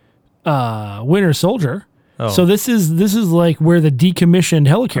Winter Soldier. Oh. So this is like where the decommissioned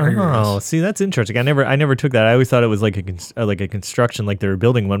helicarrier Oh, is. see, that's interesting. I never took that. I always thought it was like a construction, like they were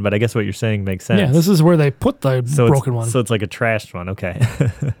building one. But I guess what you're saying makes sense. Yeah, this is where they put the broken one. So it's like a trashed one. Okay.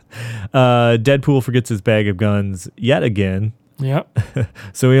 Deadpool forgets his bag of guns yet again. Yep.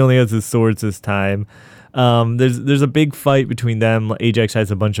 So he only has his swords this time. There's a big fight between them. Ajax has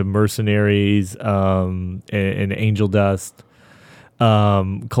a bunch of mercenaries and Angel Dust.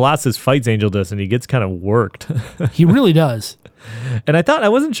 Colossus fights Angel Dust and he gets kind of worked. He really does. And I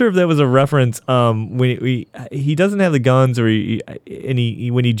wasn't sure if that was a reference when he doesn't have the guns or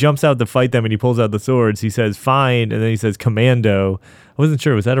when he jumps out to fight them and he pulls out the swords, he says fine and then he says commando. I wasn't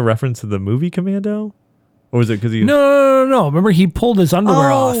sure, was that a reference to the movie Commando? Or was it because he... No. Remember, he pulled his underwear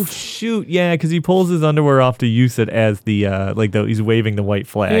off. Oh, shoot. Yeah, because he pulls his underwear off to use it as the, he's waving the white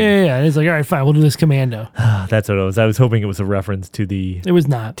flag. Yeah. And he's like, all right, fine, we'll do this commando. That's what it was. I was hoping it was a reference to the... It was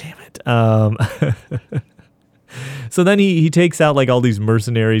not. Damn it. So then he takes out, like, all these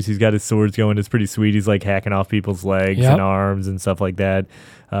mercenaries. He's got his swords going. It's pretty sweet. He's, like, hacking off people's legs and arms and stuff like that.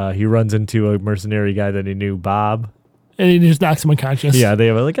 He runs into a mercenary guy that he knew, Bob. And he just knocks him unconscious. Yeah, they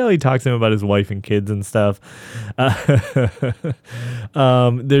have he talks to him about his wife and kids and stuff.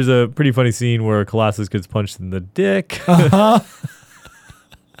 There's a pretty funny scene where Colossus gets punched in the dick,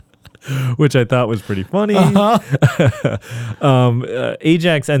 which I thought was pretty funny.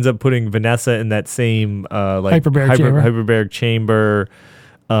 Ajax ends up putting Vanessa in that same hyperbaric chamber.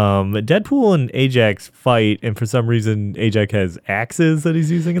 Deadpool and Ajax fight, and for some reason Ajax has axes that he's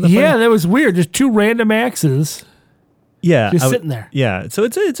using in the fight. Yeah, that was weird. Just two random axes. Yeah, just sitting there. Yeah, so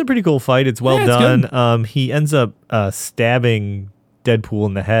it's a pretty cool fight. It's well done. He ends up stabbing Deadpool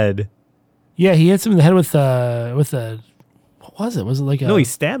in the head. Yeah, he hits him in the head with a what was it? Was it like a... No, he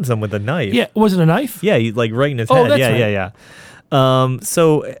stabs him with a knife. Yeah, was it a knife? Yeah, he, like right in his head. That's yeah.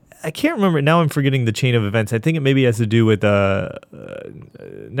 So I can't remember now. I'm forgetting the chain of events. I think it maybe has to do with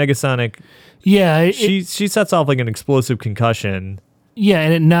Negasonic. Yeah, she sets off like an explosive concussion. Yeah,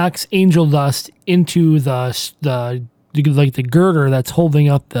 and it knocks Angel Dust into the girder that's holding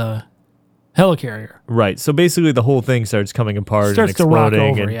up the helicarrier. Right. So basically the whole thing starts coming apart and exploding to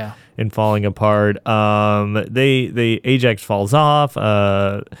rock over, and falling apart. Ajax falls off.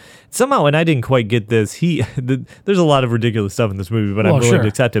 Somehow, and I didn't quite get this, there's a lot of ridiculous stuff in this movie, but I'm willing to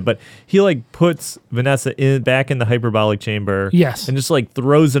accept it. But he like puts Vanessa back in the hyperbolic chamber. Yes. And just like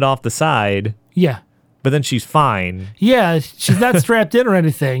throws it off the side. Yeah. But then she's fine. Yeah, she's not strapped in or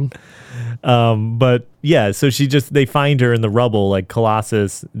anything. But yeah, so they find her in the rubble like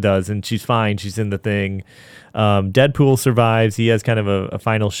Colossus does, and she's fine. She's in the thing. Deadpool survives. He has kind of a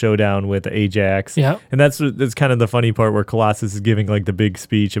final showdown with Ajax. Yeah. And that's kind of the funny part where Colossus is giving like the big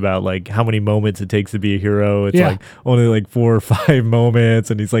speech about like how many moments it takes to be a hero. It's like only like 4 or 5 moments.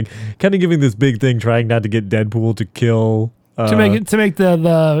 And he's like kind of giving this big thing, trying not to get Deadpool to kill. To make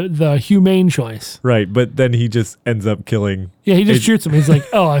the humane choice. Right, but then he just ends up killing. Yeah, he just shoots him. He's like,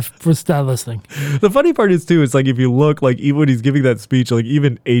 oh, I was not listening. The funny part is too, it's like if you look like even when he's giving that speech, like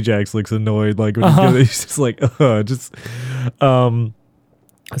even Ajax looks annoyed. Like when he's just like,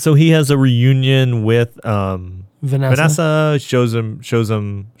 so he has a reunion with Vanessa. Shows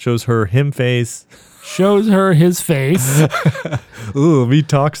her him face. Shows her his face. Ooh, me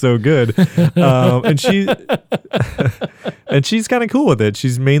talk so good. And she's kind of cool with it.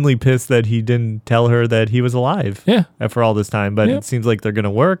 She's mainly pissed that he didn't tell her that he was alive. Yeah. After all this time, but it seems like they're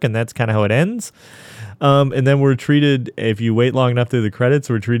gonna work, and that's kind of how it ends. And then we're treated, if you wait long enough through the credits,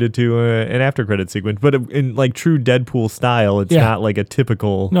 we're treated to an after credit sequence. But in like true Deadpool style, it's not like a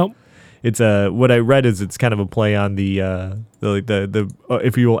typical. Nope. It's what I read is it's kind of a play on the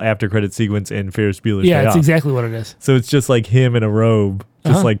if you will after credit sequence in Ferris Bueller's Day Off. It's exactly what it is. So it's just like him in a robe,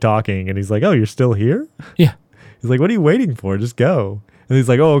 just like talking, and he's like, "Oh, you're still here?" Yeah. He's like, "What are you waiting for? Just go." And he's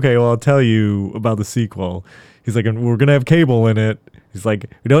like, "Oh, okay. Well, I'll tell you about the sequel." He's like, "And we're gonna have Cable in it." He's like,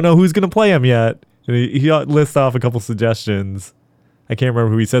 "We don't know who's gonna play him yet." And he lists off a couple suggestions. I can't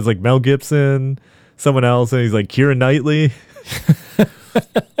remember who he says, like Mel Gibson, someone else, and he's like Keira Knightley.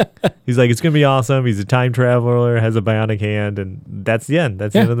 He's like, it's going to be awesome. He's a time traveler, has a bionic hand, and that's the end.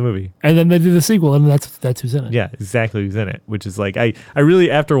 That's the end of the movie. And then they do the sequel, and that's who's in it. Yeah, exactly who's in it, which is like, I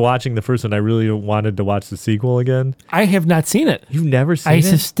really, after watching the first one, I really wanted to watch the sequel again. I have not seen it. You've never seen I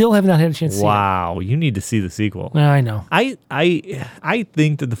it? still have not had a chance to see it. Wow, you need to see the sequel. I know. I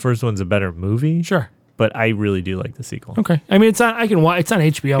think that the first one's a better movie. Sure. But I really do like the sequel. Okay. I mean, it's on. I can watch. It's on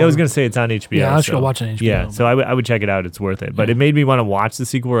HBO. Yeah, I was gonna say it's on HBO. Yeah, I should go watch it on HBO. Yeah, so I would check it out. It's worth it. But it made me want to watch the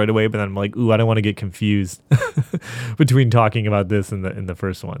sequel right away. But then I'm like, ooh, I don't want to get confused between talking about this and the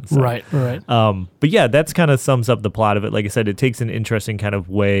first one. So, Right. but yeah, that's kind of sums up the plot of it. Like I said, it takes an interesting kind of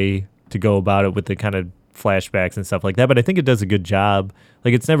way to go about it with the kind of flashbacks and stuff like that. But I think it does a good job.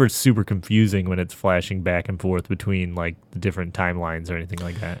 Like, it's never super confusing when it's flashing back and forth between like the different timelines or anything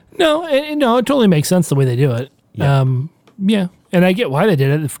like that. No, it totally makes sense the way they do it. Yeah. Yeah. And I get why they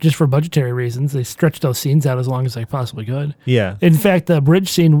did it, just for budgetary reasons. They stretched those scenes out as long as they possibly could. Yeah. In fact, the bridge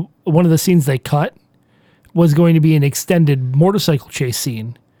scene, one of the scenes they cut was going to be an extended motorcycle chase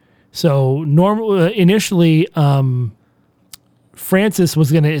scene. So initially, Francis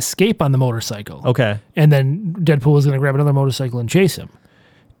was going to escape on the motorcycle. Okay. And then Deadpool was going to grab another motorcycle and chase him.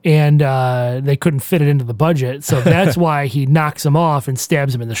 And they couldn't fit it into the budget. So that's why he knocks him off and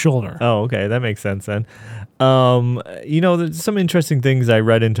stabs him in the shoulder. Oh, okay. That makes sense then. There's some interesting things I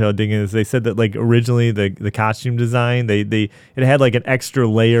read into digging this. They said that like originally the costume design, it had like an extra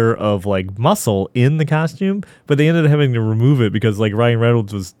layer of like muscle in the costume, but they ended up having to remove it because like Ryan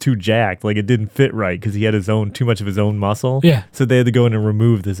Reynolds was too jacked. Like it didn't fit right because he had too much of his own muscle. Yeah. So they had to go in and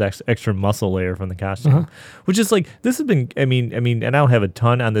remove this extra muscle layer from the costume, which is like, this has been, I mean, and I don't have a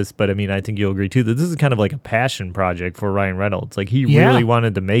ton on this, but I mean, I think you'll agree too that this is kind of like a passion project for Ryan Reynolds. Like he really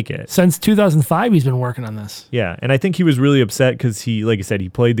wanted to make it. Since 2005, he's been working on this. Yeah, and I think he was really upset because he, like I said, he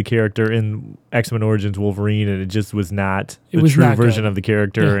played the character in X-Men Origins Wolverine, and it just was not the true version of the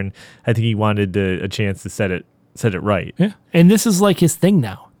character. And I think he wanted a chance to set it right. Yeah, and this is like his thing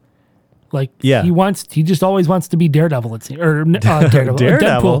now. Like, he just always wants to be Daredevil, it seems, or Daredevil.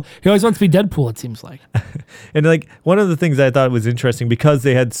 Deadpool. He always wants to be Deadpool, it seems like. And like one of the things I thought was interesting because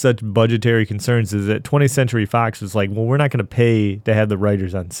they had such budgetary concerns is that 20th Century Fox was like, well, we're not going to pay to have the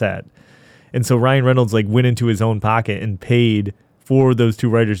writers on set. And so Ryan Reynolds like went into his own pocket and paid for those two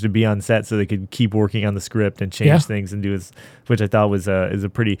writers to be on set so they could keep working on the script and change things and do his, which I thought was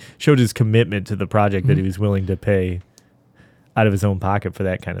showed his commitment to the project that he was willing to pay out of his own pocket for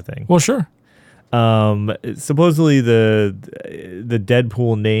that kind of thing. Well, sure. Supposedly the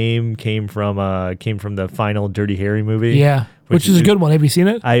Deadpool name came from the final Dirty Harry movie. Yeah, which is a good one. Have you seen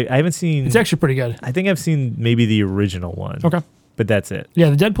it? I haven't seen. It's actually pretty good. I think I've seen maybe the original one. Okay, but that's it. Yeah,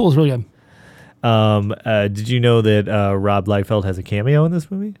 the Deadpool is really good. Did you know that Rob Liefeld has a cameo in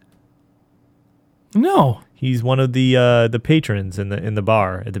this movie? No. He's one of the patrons in the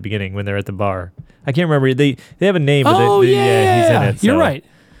bar at the beginning when they're at the bar. I can't remember. They have a name. But he's in it. You're right.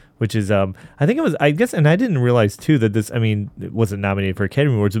 Which is I think it was, I guess, and I didn't realize too that this. I mean, it wasn't nominated for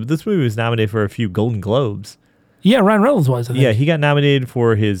Academy Awards, but this movie was nominated for a few Golden Globes. Yeah, Ryan Reynolds was. I think. Yeah, he got nominated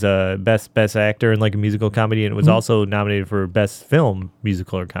for his best actor in like a musical comedy, and it was also nominated for best film,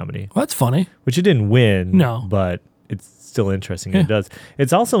 musical or comedy. Well, that's funny. Which it didn't win. No, but it's still interesting. It does.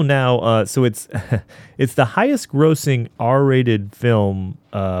 It's also now so it's it's the highest grossing R-rated film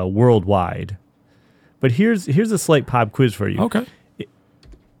worldwide. But here's a slight pop quiz for you. Okay.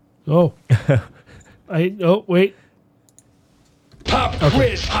 Wait. Pop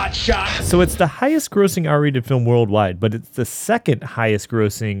quiz, hot shot. So it's the highest grossing R-rated film worldwide, but it's the second highest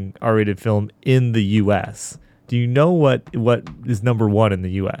grossing R-rated film in the U.S. Do you know what is number one in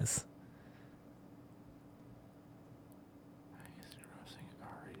the U.S.? Highest grossing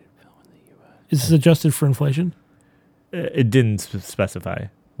R-rated film in the U.S. Is this adjusted for inflation? It didn't specify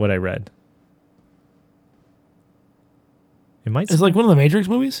what I read. It might. It's like one of the Matrix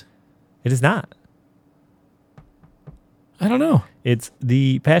movies? It is not. I don't know. It's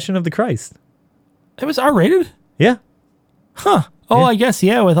The Passion of the Christ. It was R-rated? Yeah. Huh. Oh, yeah. I guess,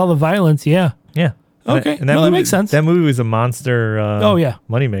 with all the violence, yeah. Yeah. Okay. And that that makes sense. That movie was a monster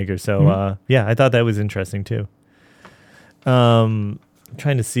moneymaker. So, I thought that was interesting, too.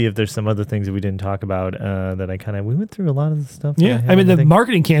 Trying to see if there's some other things that we didn't talk about that we went through a lot of the stuff. Yeah. I mean, the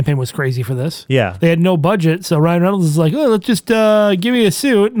marketing campaign was crazy for this. Yeah. They had no budget. So Ryan Reynolds is like, let's just give me a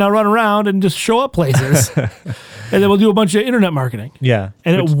suit and I'll run around and just show up places. And then we'll do a bunch of internet marketing. Yeah.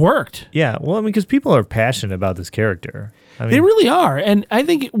 And it worked. Yeah. Well, I mean, because people are passionate about this character. I mean, they really are. And I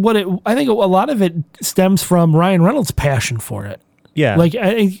think a lot of it stems from Ryan Reynolds' passion for it. Yeah. Like,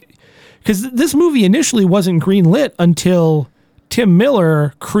 because this movie initially wasn't greenlit until Tim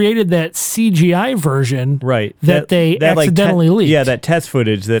Miller created that CGI version, Right. That they accidentally leaked. Yeah, that test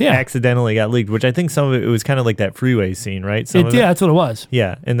footage that Yeah. accidentally got leaked, which I think some of it was kind of like that freeway scene, right? Some of it. Yeah, that's what it was.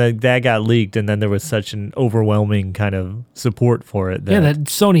 Yeah, and that got leaked, and then there was such an overwhelming kind of support for it. Yeah, that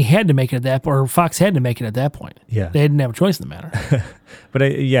Sony had to make it at that point, or Fox had to make it at that point. Yeah. They didn't have a choice in the matter. But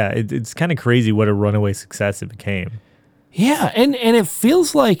it's kind of crazy what a runaway success it became. Yeah, and it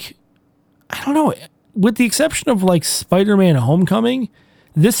feels like, I don't know, with the exception of like Spider-Man Homecoming,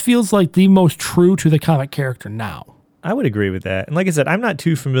 this feels like the most true to the comic character now. I would agree with that. And like I said, I'm not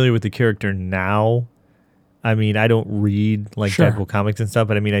too familiar with the character now. I mean, I don't read like Sure. Deadpool comics and stuff,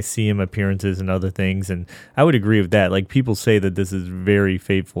 but I mean, I see him appearances and other things, and I would agree with that. Like, people say that this is very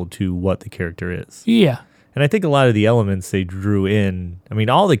faithful to what the character is. Yeah. And I think a lot of the elements they drew in, I mean,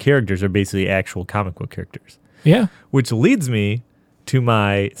 all the characters are basically actual comic book characters. Yeah. Which leads me to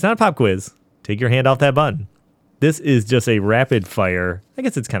it's not a pop quiz. Take your hand off that button. This is just a rapid fire. I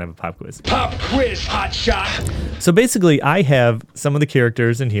guess it's kind of a pop quiz. Pop quiz, hot shot. So basically, I have some of the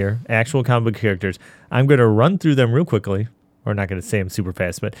characters in here, actual comic book characters. I'm going to run through them real quickly. Or not going to say them super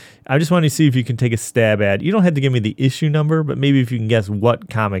fast, but I just want to see if you can take a stab at. You don't have to give me the issue number, but maybe if you can guess what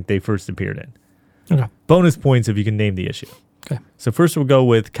comic they first appeared in. Okay. Bonus points if you can name the issue. Okay. So first we'll go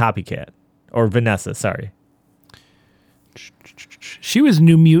with Copycat. Or Vanessa, sorry. She was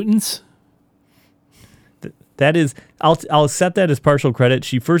New Mutants. That is, I'll set that as partial credit.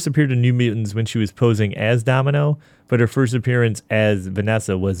 She first appeared in New Mutants when she was posing as Domino, but her first appearance as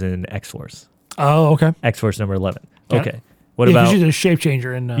Vanessa was in X-Force. Oh, okay. X-Force number 11. Got it. Okay. What Yeah, 'cause about... she's a shape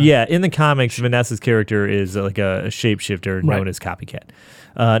changer in Yeah, in the comics, Vanessa's character is like a shapeshifter known Right. as Copycat.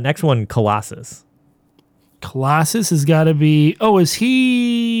 Next one, Colossus. Colossus has got to be. Oh, was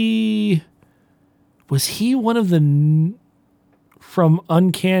he one of the from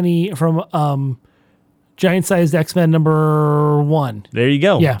Giant-Sized X-Men number 1? There you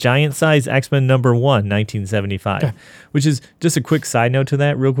go. Yeah. Giant Size X-Men number 1, 1975. Okay. Which is just a quick side note to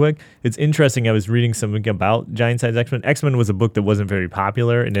that, real quick. It's interesting. I was reading something about Giant Size X-Men. X-Men was a book that wasn't very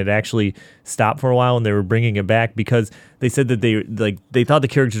popular, and it actually stopped for a while, and they were bringing it back because they said that they thought the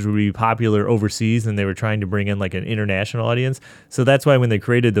characters would be popular overseas, and they were trying to bring in like an international audience. So that's why when they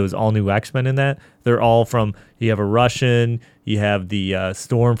created those all new X-Men in that, they're all from, you have a Russian, you have the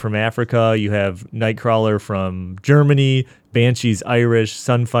Storm from Africa, you have Nightcrawler from Germany, Banshee's Irish,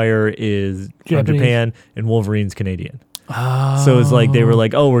 Sunfire is from Japanese. Japan, and Wolverine's Canadian. So it's like they were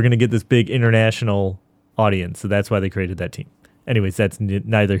like, oh, we're going to get this big international audience. So that's why they created that team. Anyways, that's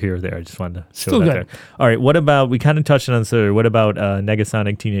neither here or there. I just wanted to show Still that good. there. All right, what about, we kind of touched on this earlier, what about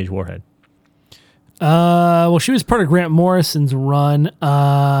Negasonic Teenage Warhead? Well, she was part of Grant Morrison's run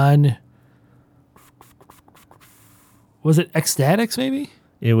on. Was it Ecstatics, maybe?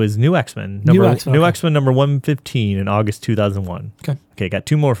 It was New X-Men. New X-Men, okay. X-Men number 115 in August 2001. Okay, got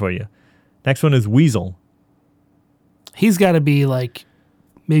two more for you. Next one is Weasel. He's got to be like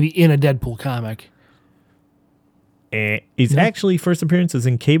maybe in a Deadpool comic. His actually first appearance is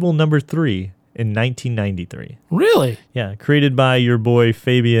in Cable number 3 in 1993. Really? Yeah, created by your boy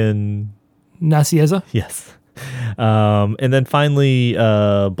Fabian. Nasieza? Yes. And then finally,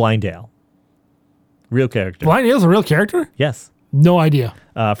 Blind Al. Real character. Blind Al's a real character? Yes. No idea.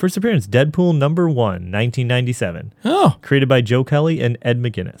 First appearance, Deadpool number 1, 1997. Oh, Created by Joe Kelly and Ed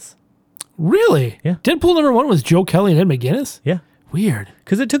McGuinness. really? Yeah. Deadpool number 1 was Joe Kelly and Ed McGuinness? Yeah. Weird.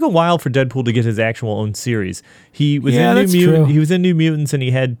 Because it took a while for Deadpool to get his actual own series. He was Yeah, in New that's Mutant. true. He was in New Mutants, and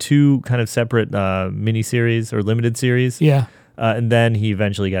he had two kind of separate miniseries or limited series. Yeah. And then he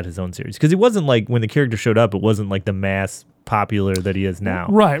eventually got his own series. Because it wasn't like when the character showed up, it wasn't like the mass popular that he is now.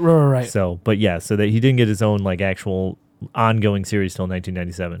 Right. So, but yeah, so that he didn't get his own like actual ongoing series till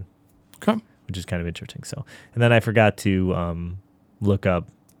 1997, Okay. which is kind of interesting. So, and then I forgot to look up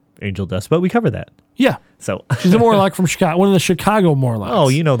Angel Dust, but we covered that. Yeah. So, She's a Morlock from Chicago, one of the Chicago Morlocks. oh,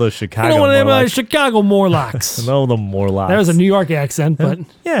 you know those Chicago I don't want to Morlocks. Chicago Morlocks. No, the Morlocks. That was a New York accent, but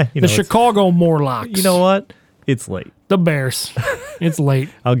yeah, you know, the it's- Chicago Morlocks. You know what? It's late. The Bears. It's late.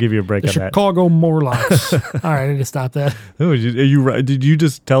 I'll give you a break The on that. Chicago Morlocks. All right, I need to stop that. Oh, did you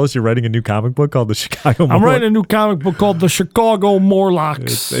just tell us you're writing a new comic book called The Chicago I'm Morlocks? writing a new comic book called The Chicago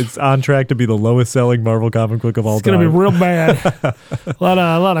Morlocks. It's on track to be the lowest selling Marvel comic book of all It's time. gonna be real bad. a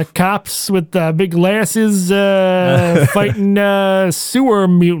lot of cops with big glasses fighting sewer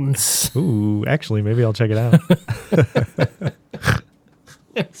mutants. Ooh, actually, maybe I'll check it out.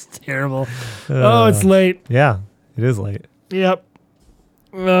 It's terrible. Oh, it's late. Yeah, it is late. Yep.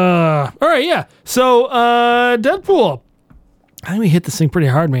 All right, yeah. So Deadpool. I think we hit this thing pretty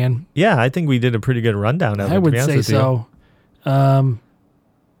hard, man. Yeah, I think we did a pretty good rundown of it. I to would be honest say with you. so.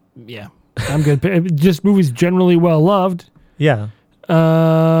 Yeah, I'm good. Just movies generally well loved. Yeah.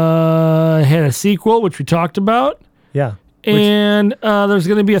 Had a sequel, which we talked about. Yeah. And there's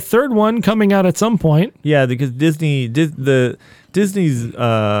going to be a third one coming out at some point. Yeah, because Disney's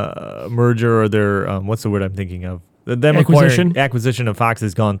merger, or their what's the word I'm thinking of? Them acquisition of Fox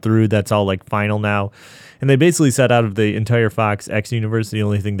has gone through. That's all like final now. And they basically said out of the entire Fox X universe, the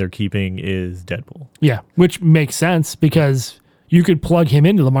only thing they're keeping is Deadpool. Yeah, which makes sense because you could plug him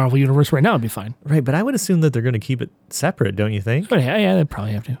into the Marvel universe right now and be fine. Right, but I would assume that they're going to keep it separate, don't you think? But yeah, they'd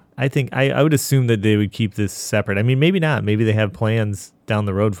probably have to. I think I would assume that they would keep this separate. I mean, maybe not. Maybe they have plans down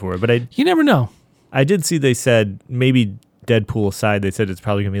the road for it. But you never know. I did see they said, maybe Deadpool aside, they said it's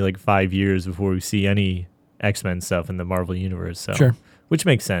probably going to be like 5 years before we see any X-Men stuff in the Marvel universe. So, sure. Which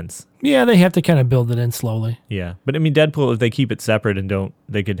makes sense. Yeah, they have to kind of build it in slowly. Yeah. But I mean, Deadpool, if they keep it separate and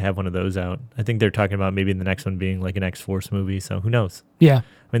they could have one of those out. I think they're talking about maybe the next one being like an X-Force movie. So who knows? Yeah. I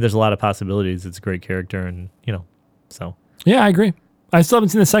mean, there's a lot of possibilities. It's a great character and, so. Yeah, I agree. I still haven't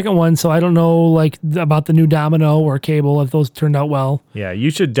seen the second one, so I don't know like about the new Domino or Cable, if those turned out well. Yeah, you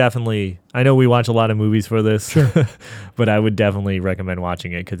should definitely. I know we watch a lot of movies for this, sure. But I would definitely recommend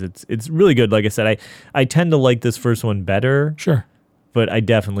watching it because it's really good. Like I said, I tend to like this first one better. Sure. But I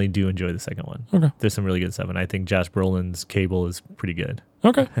definitely do enjoy the second one. Okay. There's some really good stuff, and I think Josh Brolin's Cable is pretty good.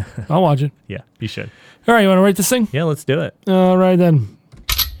 Okay. I'll watch it. Yeah, you should. All right, you want to rate this thing? Yeah, let's do it. All right, then.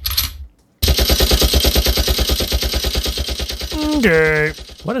 Okay.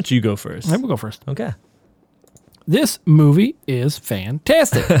 Why don't you go first? I will go first. Okay. This movie is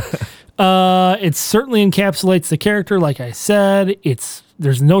fantastic. It certainly encapsulates the character, like I said.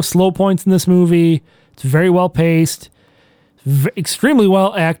 There's no slow points in this movie. It's very well paced. Extremely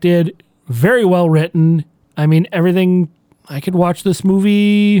well acted, very well written. I mean, everything. I could watch this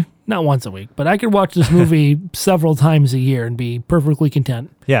movie not once a week, but I could watch this movie several times a year and be perfectly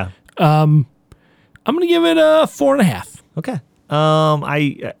content. Yeah. I'm gonna give it a 4.5. Okay.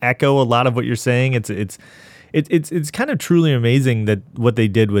 I echo a lot of what you're saying. It's kind of truly amazing that what they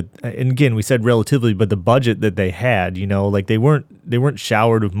did with, and again, we said relatively, but the budget that they had, like they weren't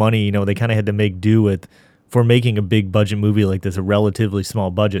showered with money. They kind of had to make do with. For making a big budget movie like this, a relatively small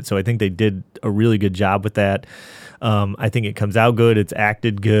budget. So I think they did a really good job with that. I think it comes out good. It's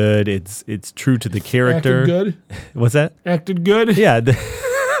acted good. It's true to the character. Acted good? What's that? Acted good? Yeah.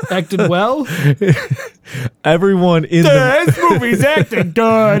 Acted well? Everyone in this movie's acted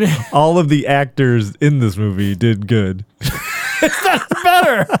good. All of the actors in this movie did good. It's not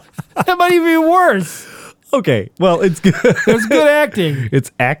better. That might even be worse. Okay, well, it's good. It's good acting. It's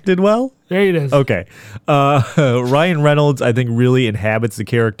acted well? There it is. Okay. Ryan Reynolds, I think, really inhabits the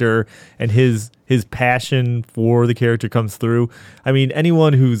character, and his passion for the character comes through. I mean,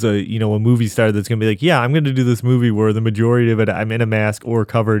 anyone who's a movie star that's going to be like, yeah, I'm going to do this movie where the majority of it I'm in a mask or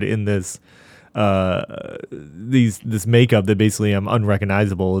covered in this this makeup that basically I'm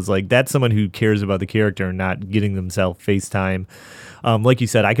unrecognizable, is like, that's someone who cares about the character and not getting themselves FaceTime. Like you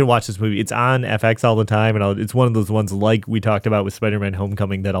said, I can watch this movie. It's on FX all the time, and it's one of those ones like we talked about with Spider-Man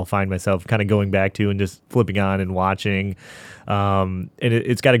Homecoming that I'll find myself kind of going back to and just flipping on and watching. And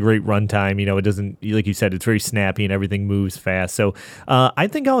it's got a great runtime. It doesn't, like you said, it's very snappy and everything moves fast. So I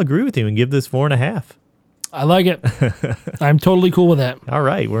think I'll agree with you and give this 4.5. I like it. I'm totally cool with that. All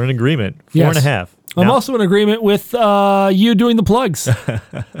right, we're in agreement. 4.5. Yes. I'm also in agreement with you doing the plugs.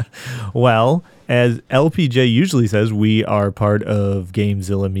 Well, as LPJ usually says, we are part of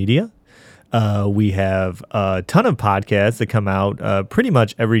Gamezilla Media. We have a ton of podcasts that come out pretty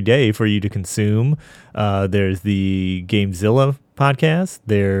much every day for you to consume. There's the Gamezilla podcast.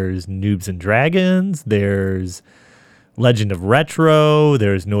 There's Noobs and Dragons. There's Legend of Retro.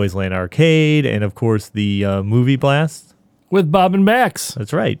 There's Noiseland Arcade. And, of course, the Movie Blast. With Bob and Max.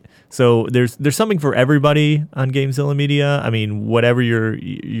 That's right. So there's something for everybody on Gamezilla Media. I mean, whatever your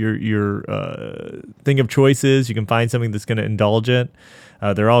thing of choice is, you can find something that's going to indulge it.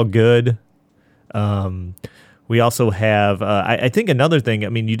 They're all good. We also have, I think another thing, I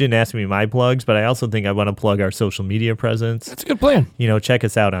mean, you didn't ask me my plugs, but I also think I want to plug our social media presence. That's a good plan. Check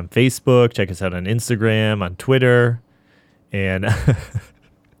us out on Facebook, check us out on Instagram, on Twitter. And I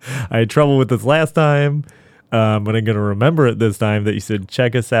had trouble with this last time. But I'm going to remember it this time that you said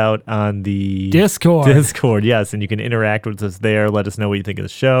check us out on the Discord, yes, and you can interact with us there. Let us know what you think of the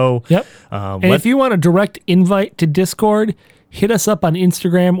show. Yep. And if you want a direct invite to Discord, hit us up on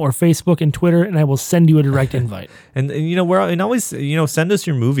Instagram or Facebook and Twitter, and I will send you a direct invite. and we're always send us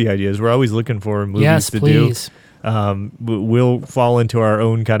your movie ideas. We're always looking for movies to please. do. We'll fall into our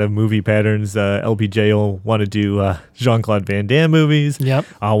own kind of movie patterns. LPJ will want to do Jean-Claude Van Damme movies. Yep.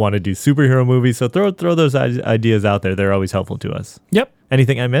 I'll want to do superhero movies. So throw those ideas out there. They're always helpful to us. Yep.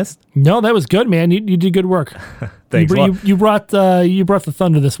 Anything I missed? No, that was good, man. You did good work. Thanks. You brought the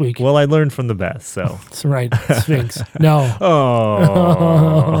thunder this week. Well, I learned from the best, so. That's right. Sphinx. No.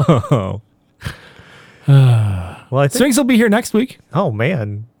 Oh. Well, I think. Sphinx will be here next week. Oh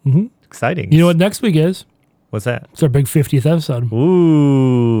man, exciting! You know what next week is? What's that? It's our big 50th episode.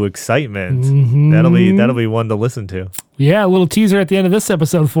 Ooh, excitement! That'll be one to listen to. Yeah, a little teaser at the end of this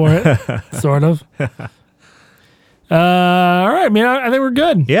episode for it, sort of. All right, man. I think we're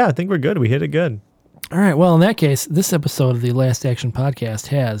good. Yeah, I think we're good. We hit it good. All right. Well, in that case, this episode of the Last Action Podcast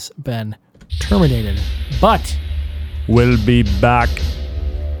has been terminated, but we'll be back